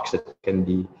other topics that can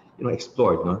be,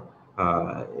 explored, no,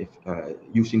 if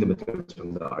using the materials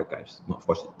from the archives. No, of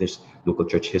course, there's local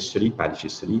church history, parish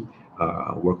history,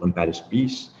 work on parish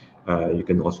peace. You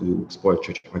can also explore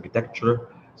church architecture,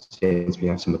 since we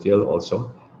have some material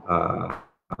also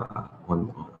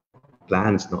on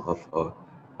plans, no, of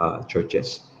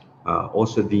churches.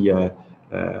 Also the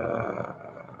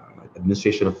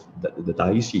administration of the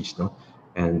diocese, no,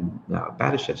 and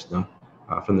parishes, no,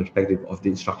 from the perspective of the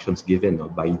instructions given, no,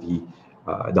 by the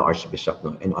archbishop,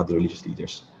 no, and other religious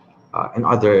leaders, and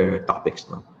other topics,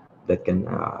 no, that can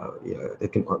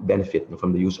benefit, no,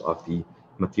 from the use of the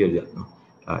material, no,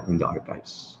 in the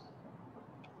archives.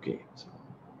 Okay,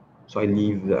 so I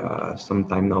leave some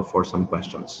time now for some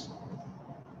questions.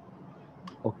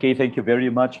 Okay, thank you very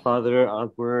much, Father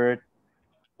Albert.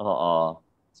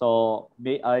 So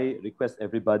may I request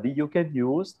everybody, you can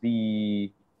use the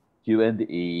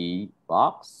Q&A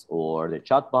box or the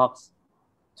chat box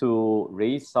to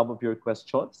raise some of your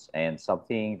questions and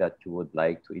something that you would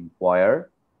like to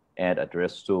inquire and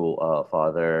address to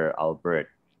Father Albert.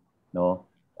 No,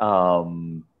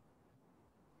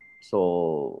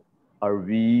 so are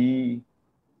we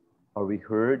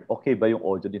heard? Okay ba yung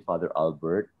audio ni Father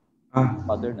Albert?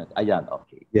 Father, ayan,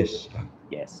 okay. Yes.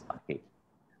 Yes, okay.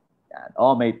 Yan.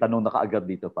 Oh, may tanong na kaagad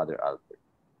dito, Father Albert.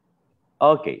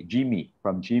 Okay, Jimmy.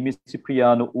 From Jimmy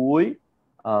Cipriano. Uy,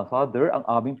 Father, ang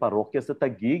aming parokya sa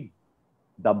Taguig,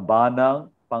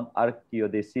 dambanang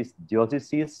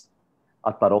pang-Archdiocesan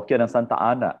at parokya ng Santa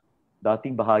Ana,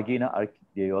 dating bahagi ng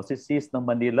Archdiocesan ng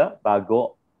Manila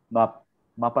bago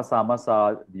mapasama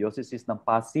sa Diocese ng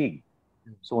Pasig.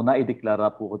 So naideklara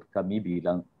po kami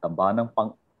bilang dambanang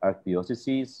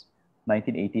pang-Archdiocesan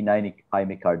 1989 ni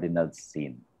Jaime Cardinal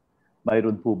Sin.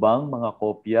 Mayroon po bang mga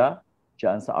kopya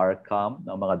dyan sa ARCAM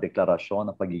ng mga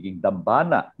deklarasyon ng pagiging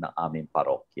dambana ng aming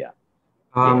parokya?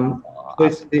 So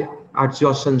it's the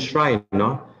Archdiocesan Shrine,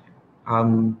 no?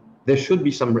 There should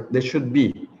be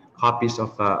copies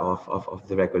of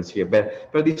the records here,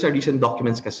 but these are recent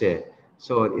documents kasi,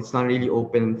 so it's not really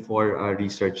open for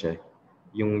research,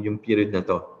 yung period na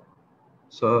to.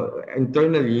 So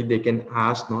internally they can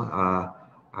ask, no,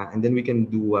 and then we can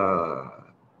do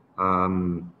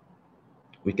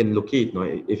we can locate, no,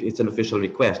 if it's an official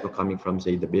request, no, coming from,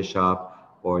 say, the bishop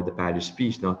or the parish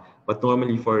priest, no. But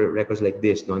normally for records like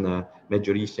this, no, na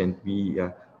medyo recent,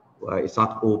 it's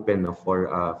not open, no, for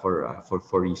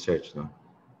research, no.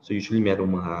 So usually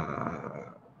merong mga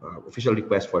official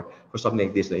request for something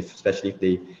like this, no, especially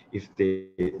if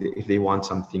they want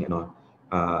something,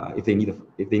 if they need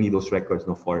those records,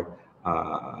 no, for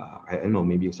I don't know,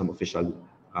 maybe some official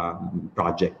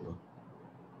project, no.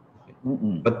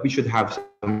 But we should have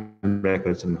some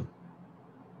records, no?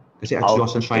 Kasi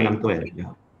Archdiocesan Shrine lang to, eh.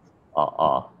 Yeah.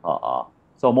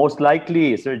 So most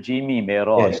likely, Sir Jimmy,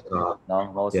 meron. Yes. No?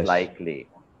 Most likely.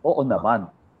 Oo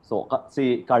naman. So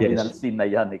si Cardinal Sin na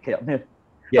yan. Kaya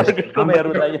yes.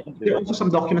 Meron na yan. There are also some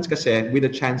documents kasi with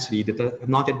the chancery that have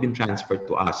not yet been transferred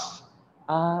to us.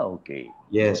 Okay.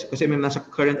 Yes. Kasi may nasa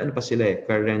current, pa sila, eh.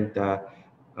 Current,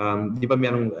 di ba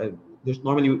merong, there's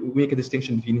normally we make a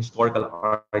distinction between historical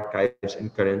archives and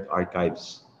current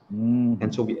archives. Mhm.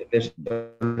 And so there's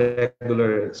a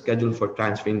regular schedule for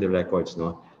transferring the records,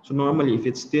 no? So normally, if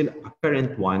it's still a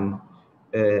current one,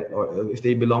 or if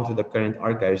they belong to the current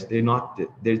archives,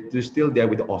 they're still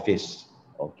there with the office.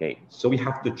 Okay. So we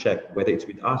have to check whether it's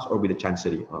with us or with the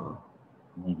chancery.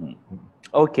 Mhm.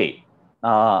 Okay.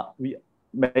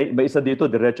 May isa dito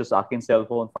diretso sa aking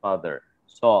cellphone, Father.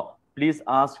 So, please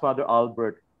ask Father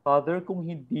Albert, Father, kung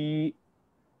hindi,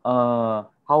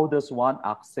 how does one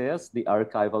access the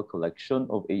archival collection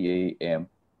of AAM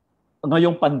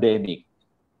ngayong pandemic?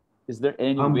 Is there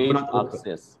any We're way to not open.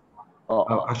 access?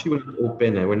 Oo. Actually, we're not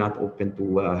open. We're not open to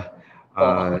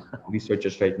Oo.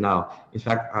 researchers right now. In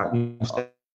fact, yung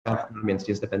staff namin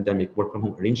since the pandemic, work from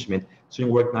home arrangement. So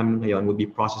yung work namin ngayon would be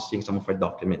processing some of our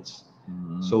documents.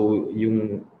 So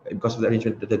because of the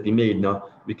arrangement that we made, no,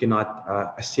 we cannot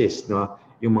assist, no,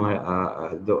 yung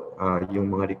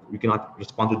mga we cannot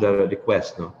respond to the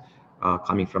request, no,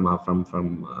 coming from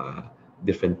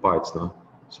different parts, no.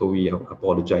 So we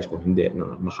apologize kung hindi,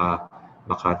 no,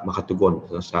 makatugon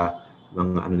sa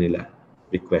mga ano nila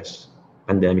request.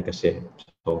 Pandemic kasi.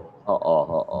 So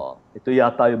Oo. Ito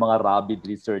yata yung mga rabid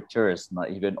researchers na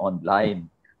even online.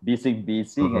 Busy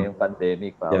ngayong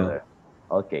pandemic, yeah. Father.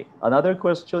 Okay. Another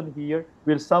question here.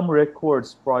 Will some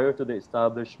records prior to the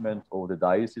establishment of the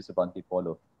Diocese of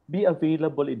Antipolo be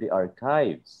available in the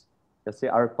archives? Kasi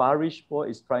our parish po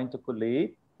is trying to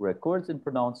collate records and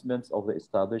pronouncements of the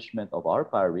establishment of our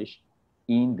parish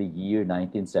in the year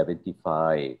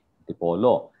 1975,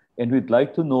 Antipolo. And we'd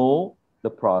like to know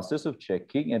the process of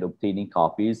checking and obtaining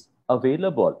copies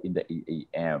available in the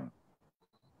EAM.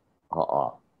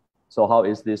 So how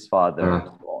is this,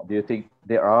 Father? Do you think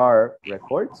there are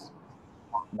records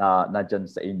na nandyan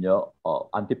sa inyo?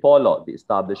 Antipolo, the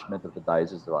establishment of the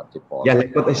Diocese of Antipolo. Yeah,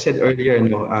 like what I said earlier,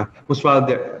 no, most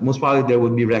probably there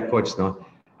would be records, no.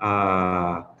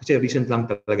 Kasi recent lang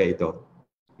talaga ito.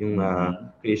 Yung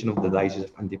creation of the Diocese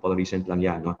of Antipolo, recent lang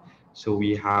yan, no. So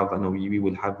we have, we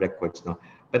will have records, no.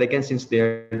 But again, since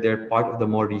they're part of the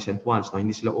more recent ones, no,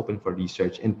 hindi sila open for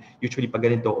research. And usually pag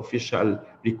ganito, official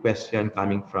requests yan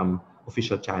coming from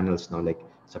official channels, no, like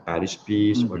sa parish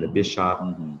priest or the bishop.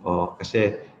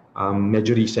 Kasi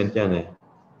medyo recent yan eh.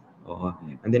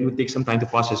 And then we take some time to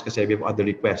process kasi we have other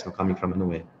requests, no, coming from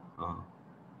ano eh.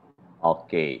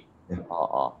 Okay. Yeah.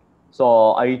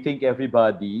 So I think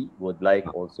everybody would like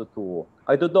also to,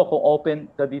 I don't know kung open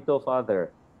ka dito,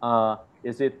 Father.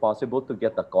 Is it possible to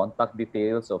get the contact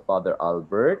details of Father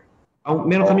Albert?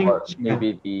 Meron kaming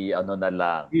maybe the ano na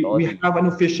lang. We have an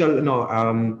official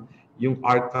yung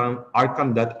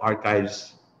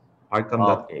arkham.archives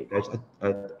arkham.archives at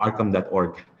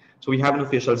arkham.org. So we have an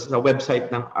official sa website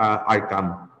ng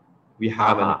Arkham. We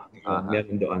have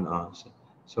meron doon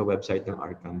so website ng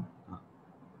Arkham.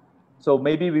 So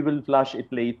maybe we will flash it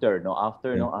later, no,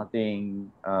 after no ating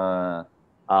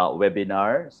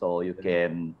webinar, so you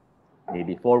can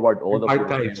maybe forward all of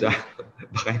archives.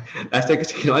 Last time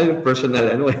kasi kinuha yung personal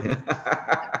ano eh.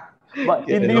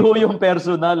 Hindi ho yung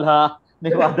personal ha ni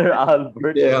Father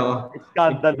Albert. Yeah.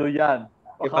 Iskandalo yan.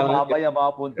 Baka mamaya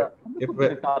mapunta.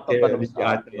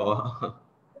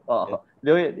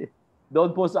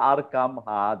 Doon po sa Arkham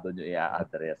ha, doon yung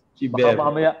i-address. Baka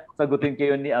mamaya sagutin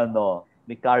kayo ni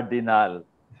Cardinal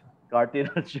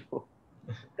Show.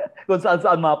 Kung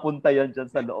saan mapunta yan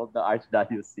dyan sa loob ng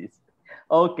Archdiocese.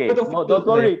 Okay. No, don't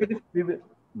worry.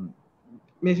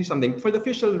 May say something. For the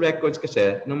official records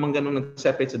kasi, nung mga ganun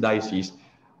nag-separate sa diocese,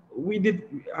 we did,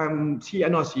 si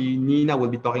Nina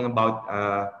will be talking about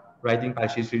writing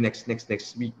parish history next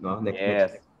week, no?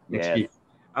 Next week.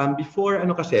 Before,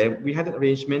 kasi, we had an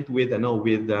arrangement with,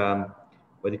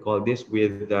 what do you call this?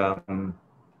 With,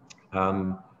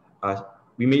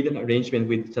 we made an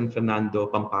arrangement with San Fernando,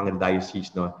 Pampanga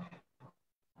Diocese, no?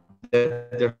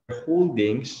 That their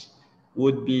holdings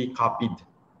would be copied,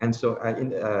 and so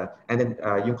and then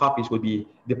yung copies would be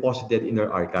deposited in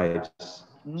their archives.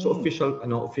 So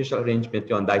official arrangement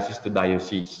yon, diocese to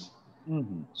diocese.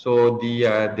 So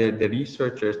the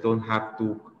researchers don't have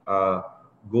to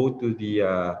go to the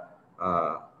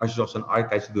Archdiocesan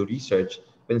archives to do research,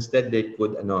 but instead they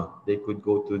could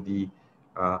go to the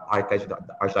archives of the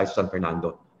Archdiocese of San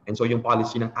Fernando. And so yung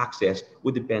policy ng access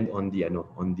would depend on the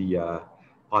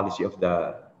policy of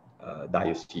the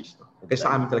diocese, no? Kasi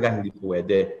sa amin talaga hindi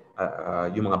pwede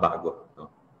yung mga bago, no?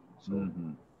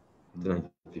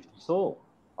 So,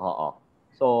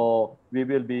 So we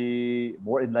will be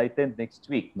more enlightened next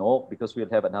week, no? Because we'll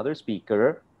have another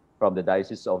speaker from the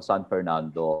Diocese of San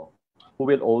Fernando who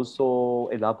will also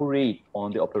elaborate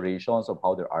on the operations of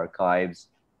how their archives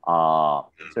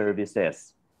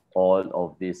services all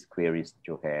of these queries that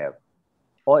you have.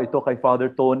 Ito kay Father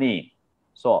Tony.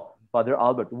 So, Father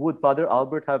Albert, would Father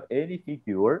Albert have any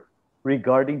figure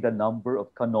regarding the number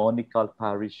of canonical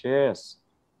parishes?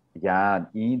 Yan,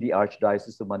 in the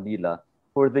Archdiocese of Manila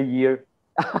for the year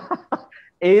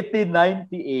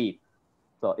 1898.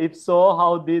 So, if so,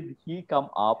 how did he come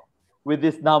up with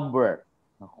this number?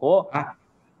 Ako.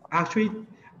 Actually,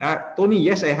 Tony,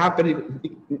 yes, I have. Pero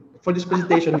for this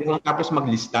presentation, hindi ko tapos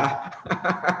maglista.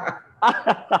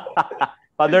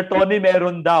 Father Tony,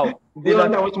 meron daw. Hindi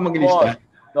lang tapos maglista.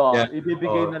 No,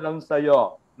 ibibigay na lang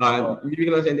sa'yo.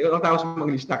 Ibibigay lang sa'yo. Hindi ko lang tapos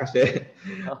maglista kasi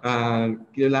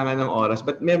kailangan ng oras.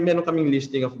 But meron kaming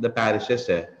listing of the parishes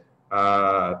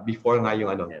before nga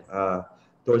yung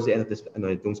towards the end of this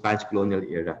itong Spanish colonial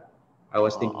era. I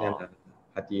was thinking na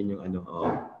hatiin yung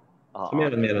So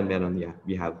meron, yeah,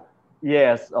 we have.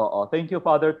 Yes, Thank you,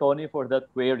 Father Tony, for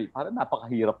that query. Parang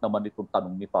napakahirap naman itong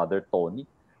tanong ni Father Tony.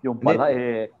 Yung pala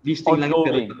listing lang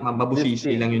yun, pero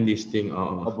mabusisi lang yung listing.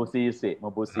 Mabusisi.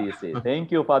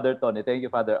 Thank you, Father Tony. Thank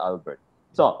you, Father Albert.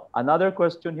 So, another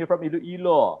question here from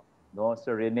Iloilo. No,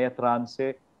 Sir Rene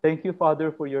Trance. Thank you,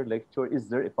 Father, for your lecture. Is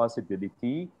there a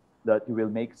possibility that you will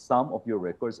make some of your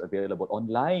records available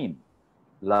online,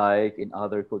 like in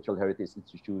other cultural heritage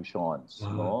institutions?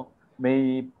 No?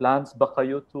 May plans ba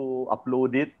kayo to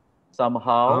upload it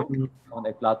somehow on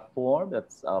a platform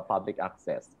that's public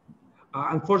access?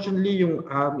 Unfortunately, yung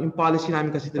policy namin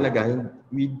kasi talaga,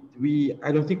 I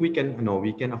don't think we can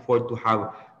afford to have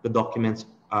the documents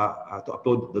to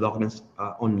upload the documents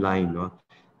online, no.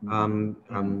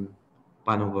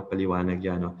 Paano ba paliwanag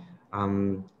yan, no?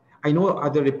 I know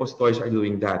other repositories are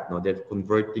doing that, no. They're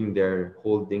converting their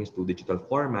holdings to digital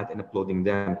format and uploading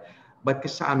them. But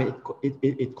kasi sa amin,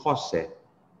 it costs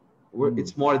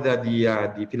It's more the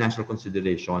financial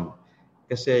consideration.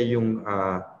 Kasi yung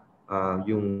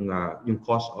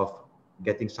cost of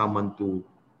getting someone to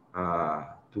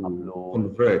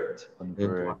convert and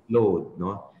to upload,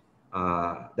 no,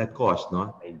 that cost,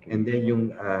 no, and then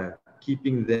yung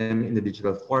keeping them in the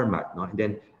digital format, no, and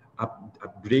then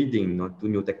upgrading, no, to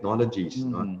new technologies,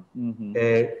 no.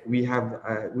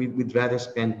 We'd rather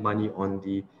spend money on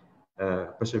the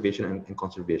preservation and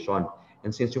conservation.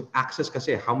 And since yung access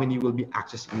kasi, how many will be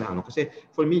accessing lang, no? Kasi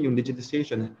for me, yung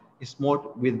digitization is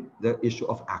more with the issue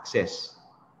of access,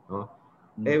 no?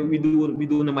 We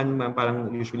do naman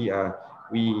parang usually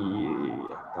we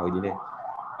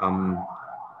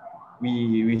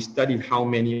study how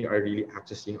many are really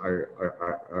accessing our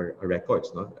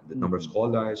records, no? The number of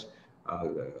scholars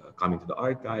coming to the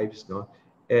archives, no?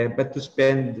 But to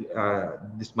spend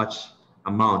this much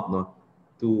amount, no,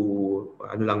 to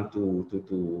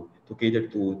cater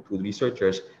to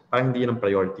researchers, parang hindi yan ang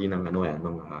priority ng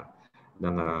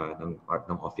ng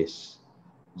office.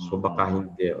 So baka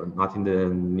hindi, not in the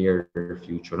near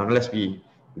future, unless we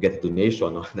get a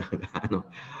donation, no.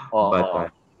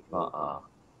 But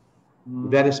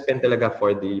we better spend talaga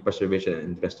for the preservation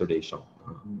and restoration.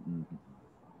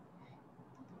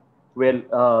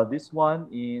 Well, this one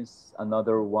is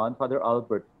another one, Father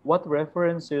Albert. What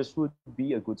references would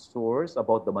be a good source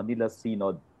about the Manila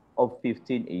Synod of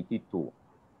 1582?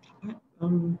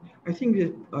 I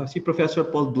think si Professor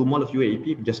Paul Dumol of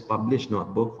UAP just published a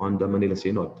book on the Manila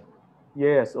Synod.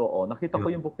 Yes, nakita ko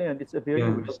yung book na yun. It's a very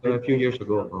a few years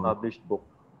ago published book.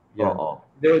 Yeah.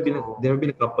 There have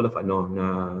been a couple of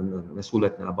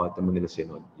nasulat na about the Manila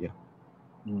Synod. Yeah.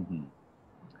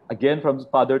 Again from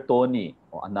Father Tony,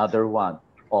 another one.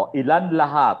 Ilan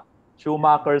lahat?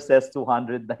 Schumacher says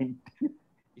 290.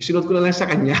 Isunod ko na lang sa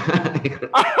kanya.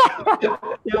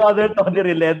 Yung Father Tony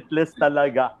relentless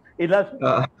talaga. Ilan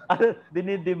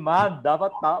dinidemand,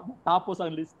 dapat tapos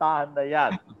ang listahan na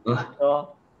yan.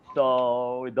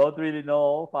 So we don't really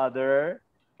know, Father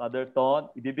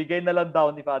Ton. Ibibigay na lang daw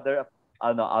ni Father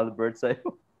Albert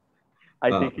sa'yo.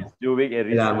 I think he's doing a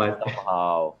research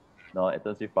somehow. No,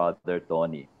 ito si Father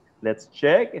Tony. Let's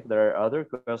check if there are other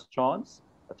questions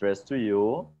addressed to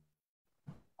you.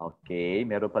 Okay,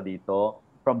 meron pa dito.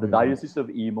 From the Diocese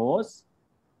of Imus.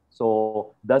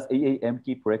 So, does AAM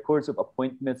keep records of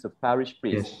appointments of parish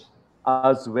priests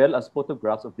as well as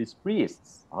photographs of these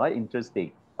priests?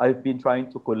 Interesting. I've been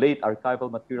trying to collate archival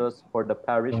materials for the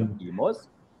parish of Imus,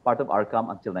 part of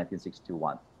Arcam until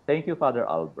 1961. Thank you, Father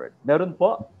Albert. Meron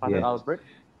po, Father Albert?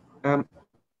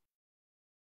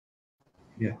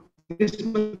 This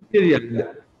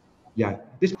material,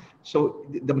 so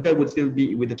the material would still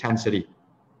be with the Chancery.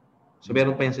 So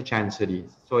meron pa yan sa Chancery.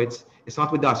 So it's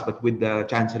not with us, but with the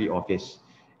Chancery office.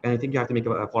 And I think you have to make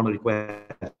a formal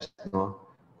request, no?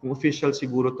 Kung official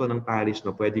siguro to ng parish,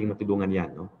 no, pwedeng matulungan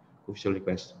yan, no? Official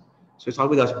request. So it's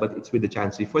not with us, but it's with the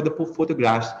Chancery. For the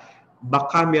photographs,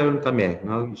 baka meron kami,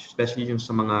 no? Especially yung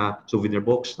sa mga souvenir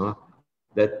books, no?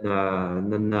 that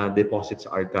deposits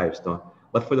archives, no.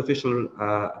 But for the official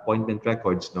appointment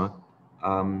records, no,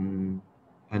 and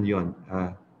yun,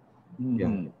 yeah.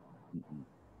 Mhm. Mhm.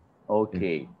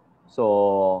 Okay.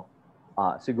 So,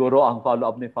 siguro ang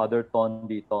follow-up ni Father Ton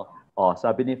dito,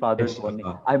 sabi ni Father Yes, Tony,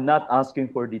 I'm not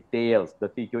asking for details. The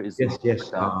figure is yes,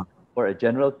 important for a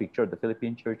general picture of the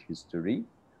Philippine church history,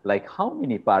 like how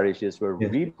many parishes were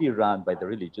yes, really run by the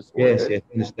religious yes, orders yes,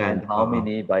 and understand. how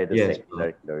many by the Yes,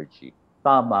 secular clergy.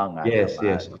 Tama nga yes, naman,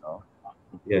 yes, no?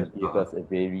 It yes, will give us a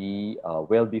very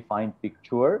well-defined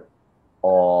picture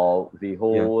of the yeah,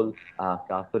 whole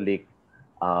Catholic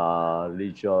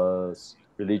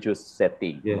religious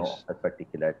setting, no, yes, at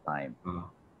particular time. uh,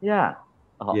 Yeah.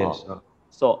 Uh-uh. yes,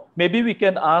 So maybe we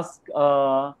can ask.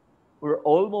 We're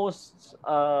almost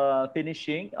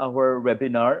finishing our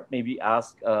webinar. Maybe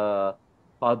ask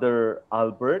Father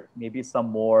Albert. Maybe some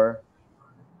more.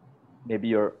 Maybe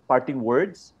your parting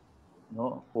words,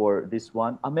 no, for this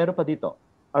one. Meron pa dito.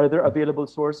 Are there available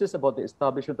sources about the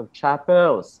establishment of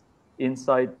chapels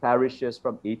inside parishes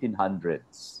from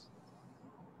 1800s?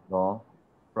 No,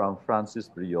 from Francis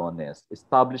Briones.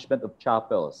 Establishment of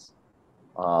chapels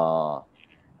uh,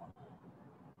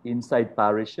 inside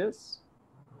parishes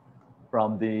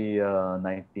from the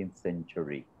 19th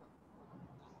century.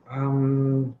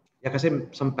 yeah, kasi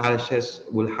some parishes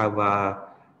will have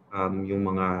yung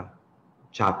mga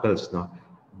chapels, no.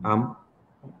 Um,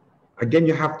 Again,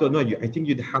 you have to know. I think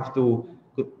you'd have to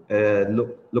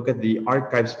look at the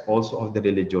archives also of the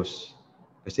religious,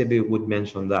 kasi they would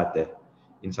mention that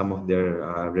in some of their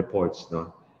reports,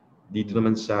 no. Dito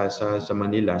naman sa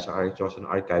Manila, sa Archdiocesan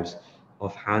Archives,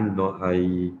 offhand, no,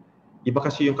 ay iba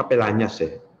kasi yung kapelanyas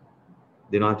eh.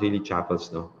 They're not really chapels,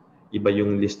 no. Iba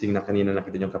yung listing na kanina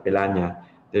nakita yung kapelanya.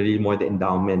 They're really more the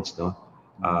endowments, no.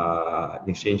 In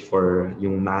exchange for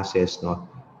yung masses, no.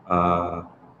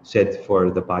 Said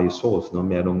for the pious souls, no.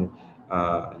 Merong,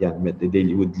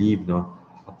 they would leave, no,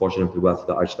 a portion of the wealth of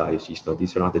the Archdiocese, no.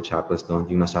 These are not the chapels, no,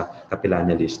 yung nasa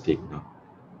kapelanya listing, no.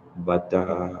 But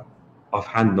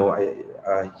offhand, no,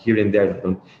 here and there,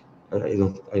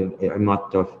 I'm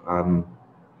not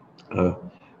uh,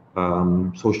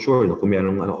 so sure, no, kung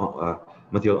merong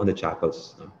material on the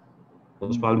chapels. No?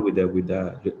 Most probably with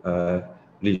the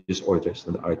religious orders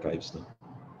and the archives. No?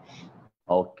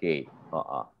 Okay.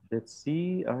 Let's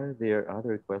see. Are there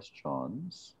other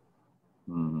questions?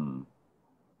 Hmm.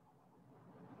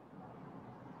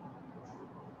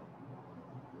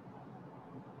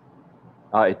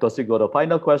 Ito siguro.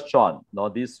 Final question. No,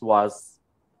 this was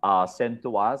sent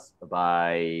to us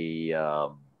by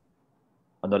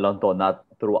ano lang to, not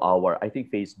through our, I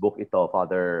think Facebook ito,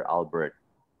 Father Albert.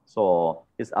 So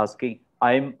he's asking,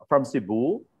 I'm from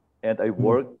Cebu and I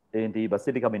work in the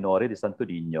Basilica Minore de Santo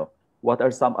Niño. What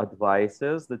are some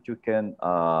advices that you can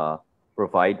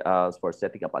provide us for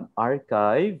setting up an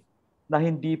archive na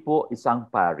hindi po isang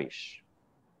parish?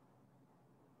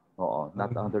 Oo,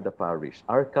 not under the parish.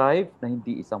 Archive na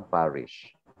hindi isang parish.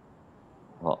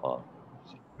 Oo.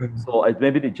 So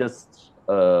maybe they just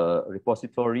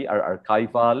repository or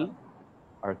archival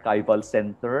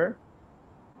center.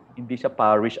 Hindi siya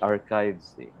parish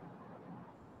archives eh.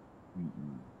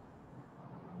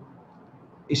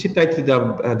 Is it tied to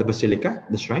the basilica,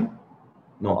 the shrine?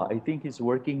 No. I think he's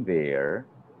working there.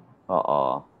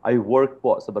 I work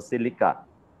po sa Basilica.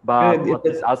 But what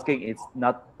he's asking, it's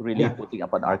not really putting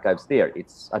up an archives there.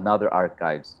 It's another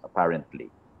archives, apparently.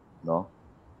 No?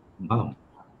 Oh.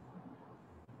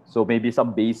 So maybe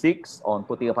some basics on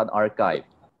putting up an archive.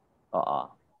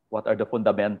 What are the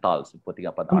fundamentals of putting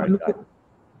up an archive?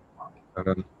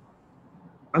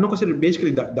 Ano kasi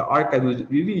basically the archive will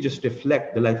really just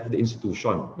reflect the life of the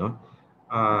institution, no?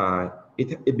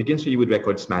 It begins really with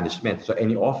records management. So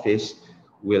any office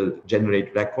will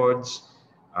generate records,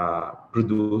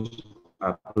 produce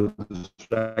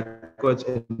records,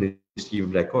 and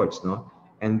receive records, no?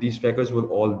 And these records will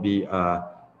all be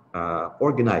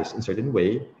organized in a certain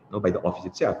way, no, by the office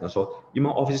itself. No? So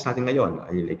yung mga offices natin ngayon,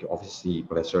 like yung office si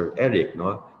Professor Eric,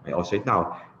 no, my office right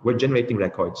now, we're generating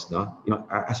records, no,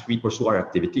 as we pursue our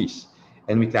activities,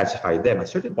 and we classify them. At a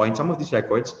certain point, some of these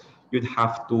records, you'd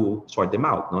have to sort them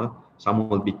out, no. Some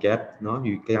will be kept, no.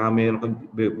 We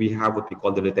have what we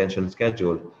call the retention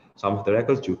schedule. Some of the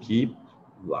records you keep,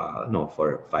 no,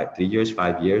 for 3 years,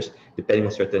 5 years, depending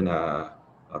on certain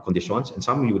conditions, and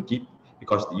some you would keep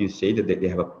because you say that they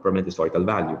have a permanent historical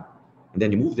value, and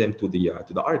then you move them to the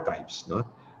archives, no?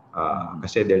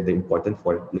 Kasi they're important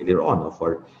for later on, no?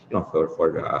 For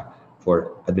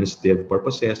administrative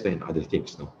purposes and other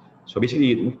things, no? So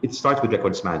basically, it starts with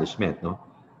records management, no?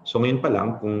 So ngayon pa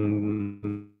lang,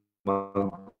 kung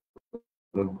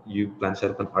you plan to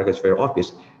set up an archives for your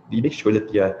office, you make sure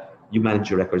that you manage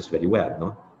your records very well,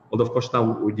 no? Although of course now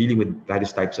we're dealing with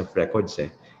various types of records, eh.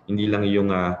 Hindi lang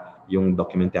yung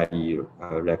documentary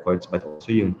records, but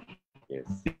also yung Yes.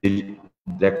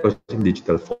 records in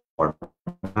digital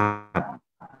format.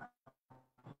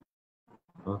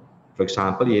 For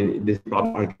example, in this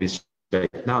problem archives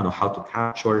right now, how to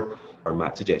capture our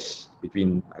messages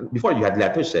between, before you had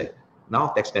letters, eh.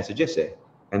 Now text messages, eh.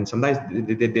 And sometimes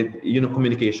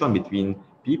communication between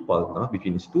people, no,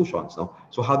 between institutions, no.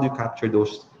 So how do you capture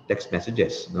those text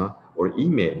messages, no, or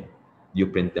email? Do you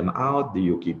print them out? Do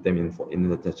you keep them in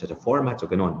such a format?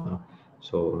 So ganon, no.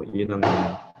 So yun ang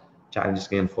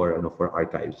challenges ngayon for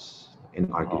archives and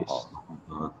archivists.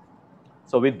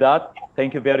 So with that,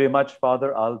 thank you very much,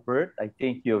 Father Albert. I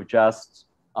think you've just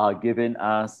given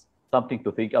us something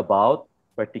to think about,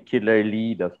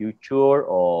 particularly the future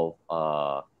of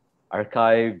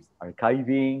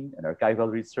archiving and archival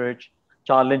research.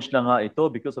 Challenge na nga ito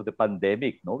because of the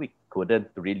pandemic. No, we couldn't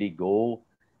really go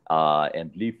and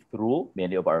live through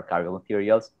many of our archival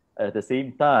materials. At the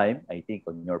same time, I think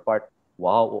on your part,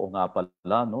 wow, oo nga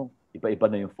pala, no?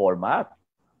 Iba-iba na yung format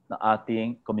na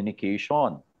ating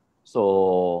communication.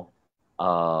 So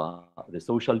the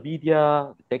social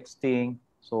media, the texting,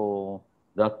 so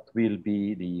that will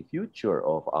be the future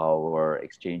of our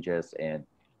exchanges and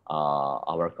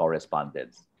our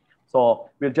correspondence.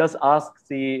 So we'll just ask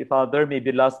the Father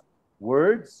maybe last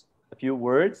words, a few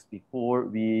words before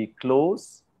we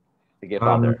close. Sige,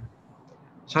 Father.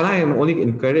 Sana I'm only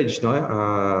encouraged, no,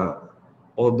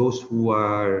 all those who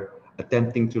are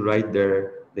attempting to write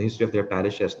the history of their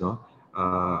parishes, no,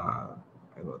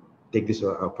 take this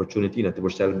opportunity that we're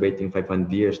celebrating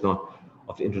 500 years, no,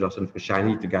 of the introduction of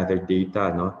Christianity, to gather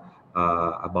data, no,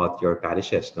 about your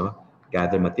parishes, no,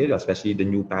 gather material, especially the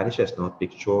new parishes, no,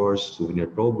 pictures, souvenir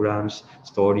programs,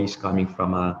 stories coming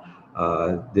from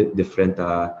different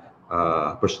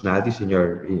personalities in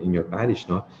your parish,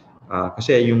 no.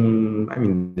 Kasi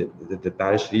the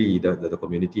parish really the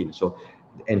community, so,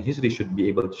 and history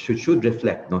should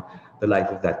reflect, no, the life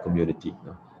of that community,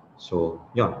 no. So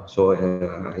yeah, so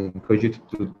I encourage you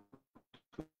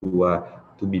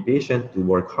to be patient, to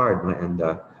work hard, no, and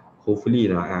hopefully,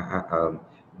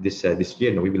 this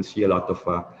year, we will see a lot of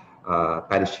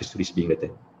parish histories being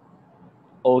written.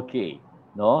 Okay,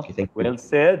 no, Okay, thank you. well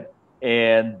said.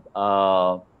 And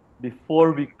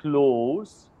before we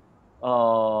close,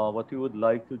 what we would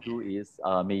like to do is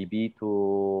maybe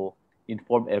to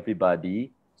inform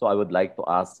everybody. So I would like to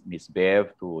ask Miss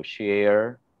Bev to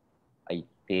share, I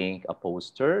think, a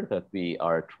poster that we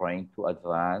are trying to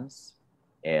advance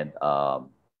and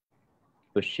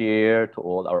to share to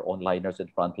all our onliners and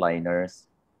frontliners.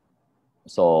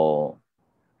 So,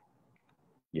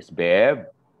 Miss Bev.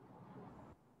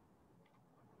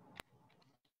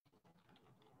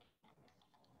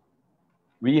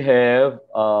 We have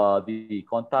the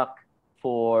contact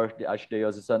for the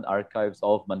Archdiocesan Archives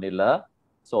of Manila.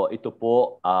 So ito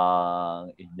po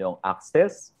ang inyong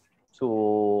access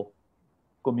to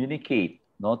communicate,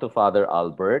 no, to Father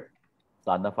Albert.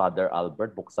 Sana, Father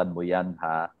Albert, buksan mo yan,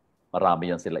 ha. Marami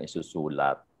yan sila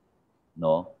isusulat.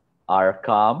 No?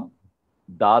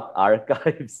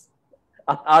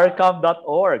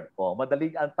 arcam.archives@arcam.org. Oh,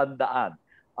 madaling ang tandaan.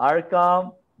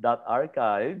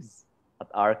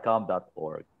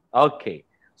 arcam.archives@arcam.org. Okay.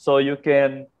 So you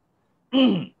can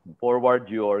forward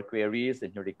your queries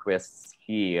and your requests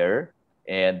here,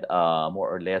 and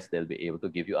more or less they'll be able to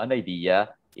give you an idea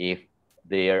if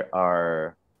there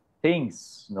are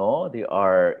things, no, there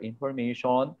are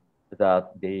information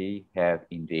that they have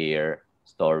in their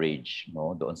storage,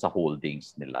 no, doon sa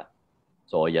holdings nila.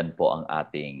 So yan po ang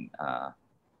ating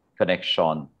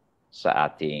connection sa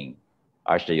ating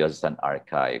Archdiocesan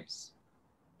Archives.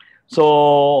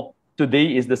 So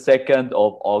today is the 2nd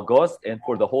of August, and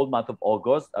for the whole month of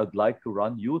August, I'd like to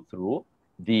run you through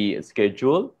the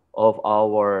schedule of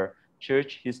our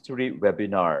church history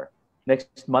webinar.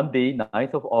 Next Monday,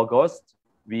 9th of August,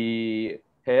 we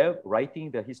have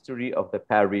Writing the History of the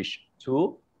Parish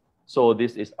 2. So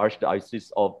this is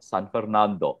Archdiocese of San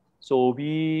Fernando. So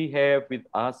we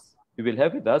will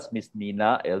have with us Miss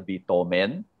Nina L.B.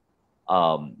 Tomen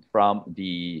from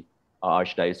the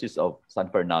Archdiocese of San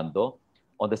Fernando.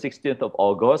 On the 16th of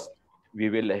August, we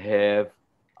will have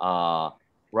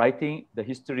Writing the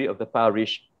History of the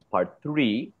Parish Part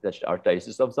 3, that's the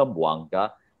Archdiocese of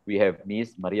Zamboanga. We have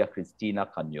Miss Maria Cristina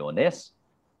Cañones.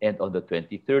 And on the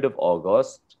 23rd of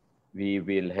August, we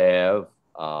will have,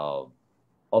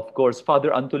 of course,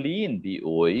 Father Antolin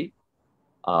Dioy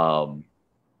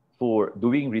for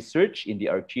doing research in the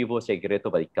Archivo Secreto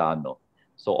Vaticano.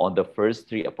 So on the first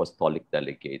 3 apostolic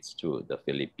delegates to the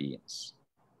Philippines.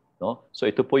 No? So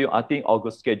ito po yung ating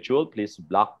August schedule. Please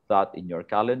block that in your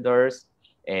calendars.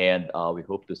 And we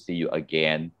hope to see you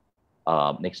again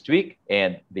next week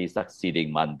and the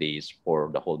succeeding Mondays for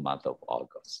the whole month of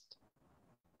August.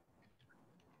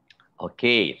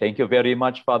 Okay, thank you very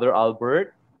much, Father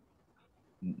Albert.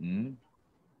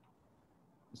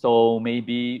 So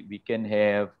maybe we can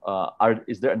have,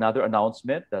 is there another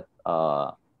announcement that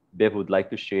Bev would like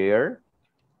to share?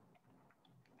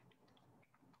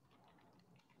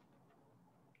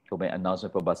 Kung may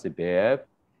announcement pa ba si Bev?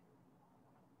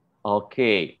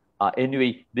 Okay.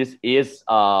 Anyway, this is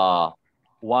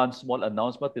one small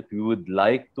announcement that we would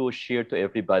like to share to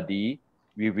everybody.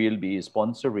 We will be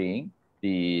sponsoring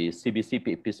the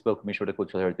CBCP Episcopal Commission for the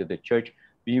Cultural Heritage of the Church.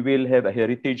 We will have a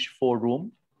heritage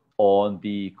forum on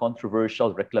the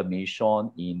controversial reclamation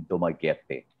in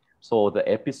Dumaguete. So the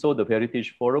episode of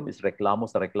Heritage Forum is Reklamo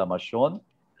sa Reklamasyon,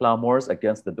 Clamors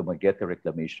Against the Dumaguete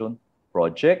Reclamation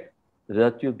Project.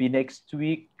 That will be next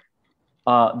week.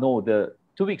 The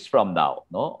 2 weeks from now,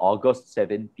 no? August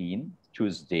 17,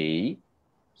 Tuesday.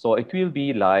 So it will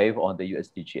be live on the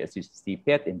USDG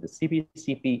SCCPET and the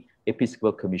CBCP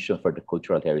Episcopal Commission for the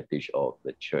Cultural Heritage of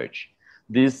the Church.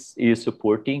 This is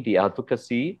supporting the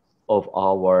advocacy of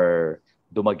our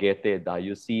Dumaguete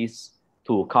Diocese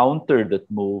to counter that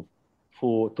move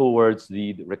towards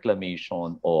the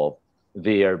reclamation of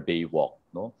their Baywalk.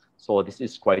 No? So this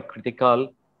is quite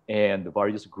critical, and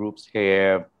various groups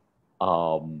have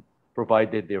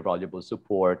provided their valuable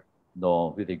support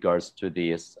with regards to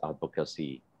this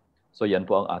advocacy. So yan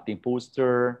po ang ating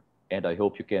poster, and I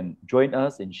hope you can join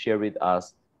us and share with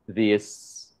us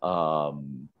this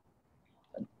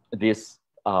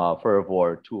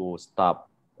fervor to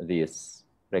stop this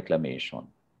reclamation.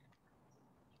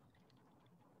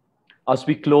 As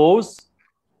we close,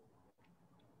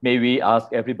 may we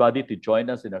ask everybody to join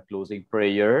us in our closing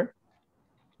prayer,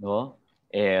 no?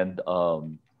 And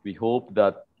we hope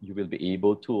that you will be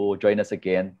able to join us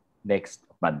again next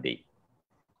Monday.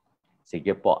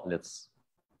 Sige po, let's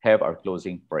have our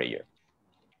closing prayer.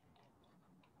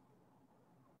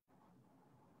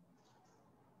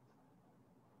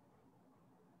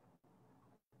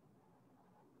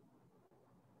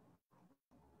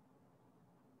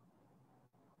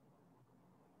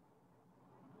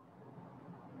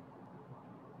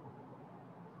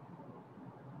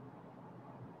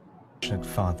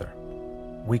 Father,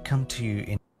 we come to you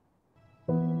in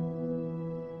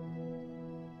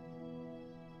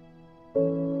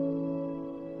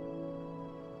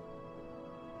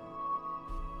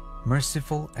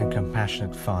Merciful and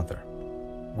compassionate Father,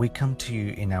 we come to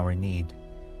you in our need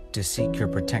to seek your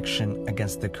protection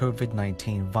against the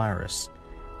COVID-19 virus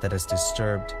that has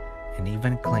disturbed and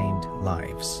even claimed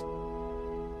lives.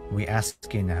 We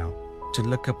ask you now to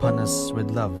look upon us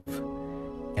with love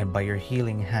and by your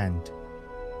healing hand,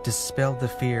 dispel the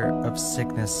fear of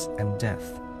sickness and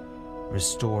death,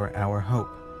 restore our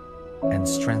hope, and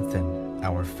strengthen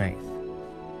our faith.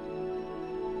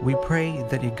 We pray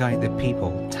that you guide the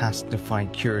people tasked to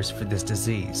find cures for this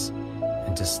disease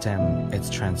and to stem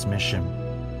its transmission.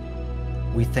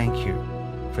 We thank you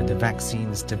for the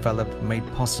vaccines developed made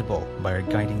possible by your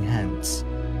guiding hands.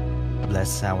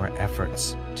 Bless our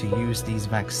efforts to use these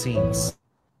vaccines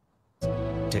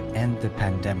to end the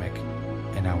pandemic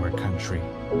in our country.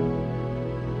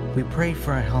 We pray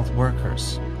for our health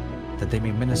workers that they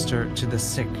may minister to the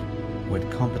sick with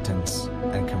competence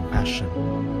and compassion.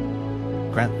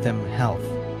 Grant them health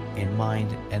in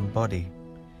mind and body,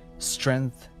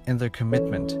 strength in their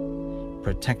commitment,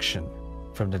 protection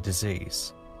from the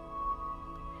disease.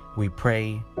 We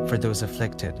pray for those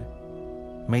afflicted.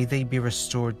 May they be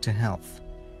restored to health.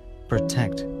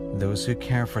 Protect those who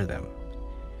care for them.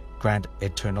 Grant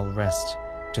eternal rest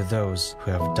to those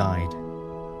who have died.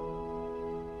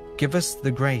 Give us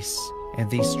the grace in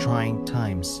these trying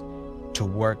times to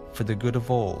work for the good of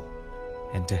all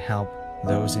and to help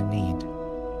those in need.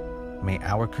 May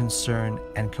our concern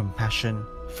and compassion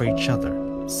for each other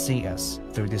see us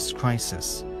through this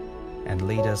crisis and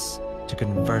lead us to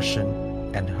conversion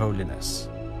and holiness.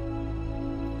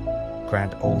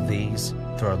 Grant all these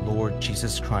through our Lord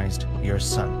Jesus Christ, your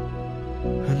Son,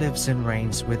 who lives and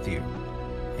reigns with you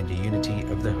in the unity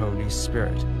of the Holy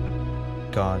Spirit,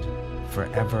 God,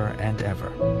 forever and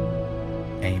ever.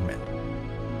 Amen.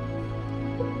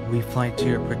 We fly to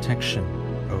your protection,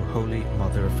 O Holy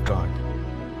Mother of God.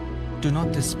 Do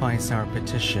not despise our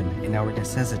petition in our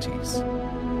necessities,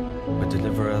 but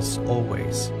deliver us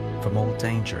always from all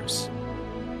dangers,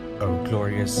 O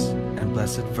glorious and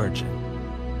blessed Virgin.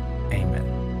 Amen.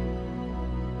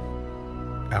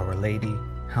 Our Lady,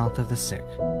 health of the sick,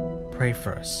 pray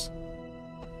for us.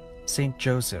 Saint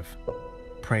Joseph,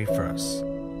 pray for us.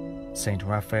 Saint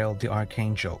Raphael the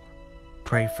Archangel,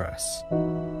 pray for us.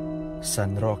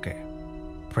 San Roque,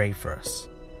 pray for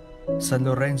us. San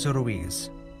Lorenzo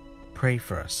Ruiz, pray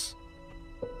for us.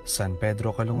 San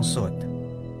Pedro Calungsod,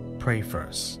 pray for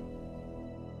us.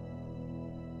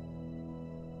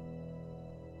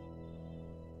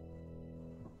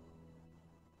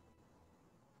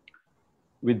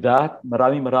 With that,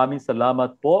 maraming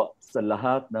salamat po sa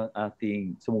lahat ng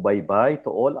ating sumubaybay, to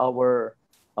all our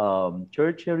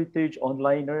church heritage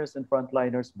onliners and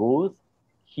frontliners, both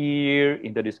here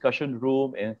in the discussion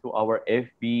room and through our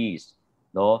FBs.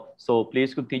 No? So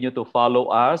please continue to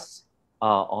follow us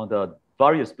on the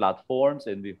various platforms,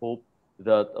 and we hope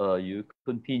that you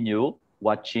continue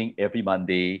watching every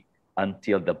Monday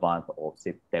until the month of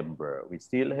September. We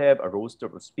still have a roster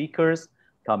of speakers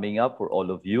coming up for all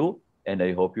of you. And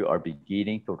I hope you are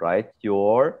beginning to write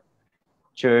your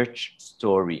church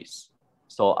stories.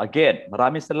 So again,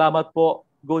 maraming salamat po.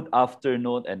 Good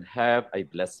afternoon and have a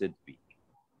blessed week.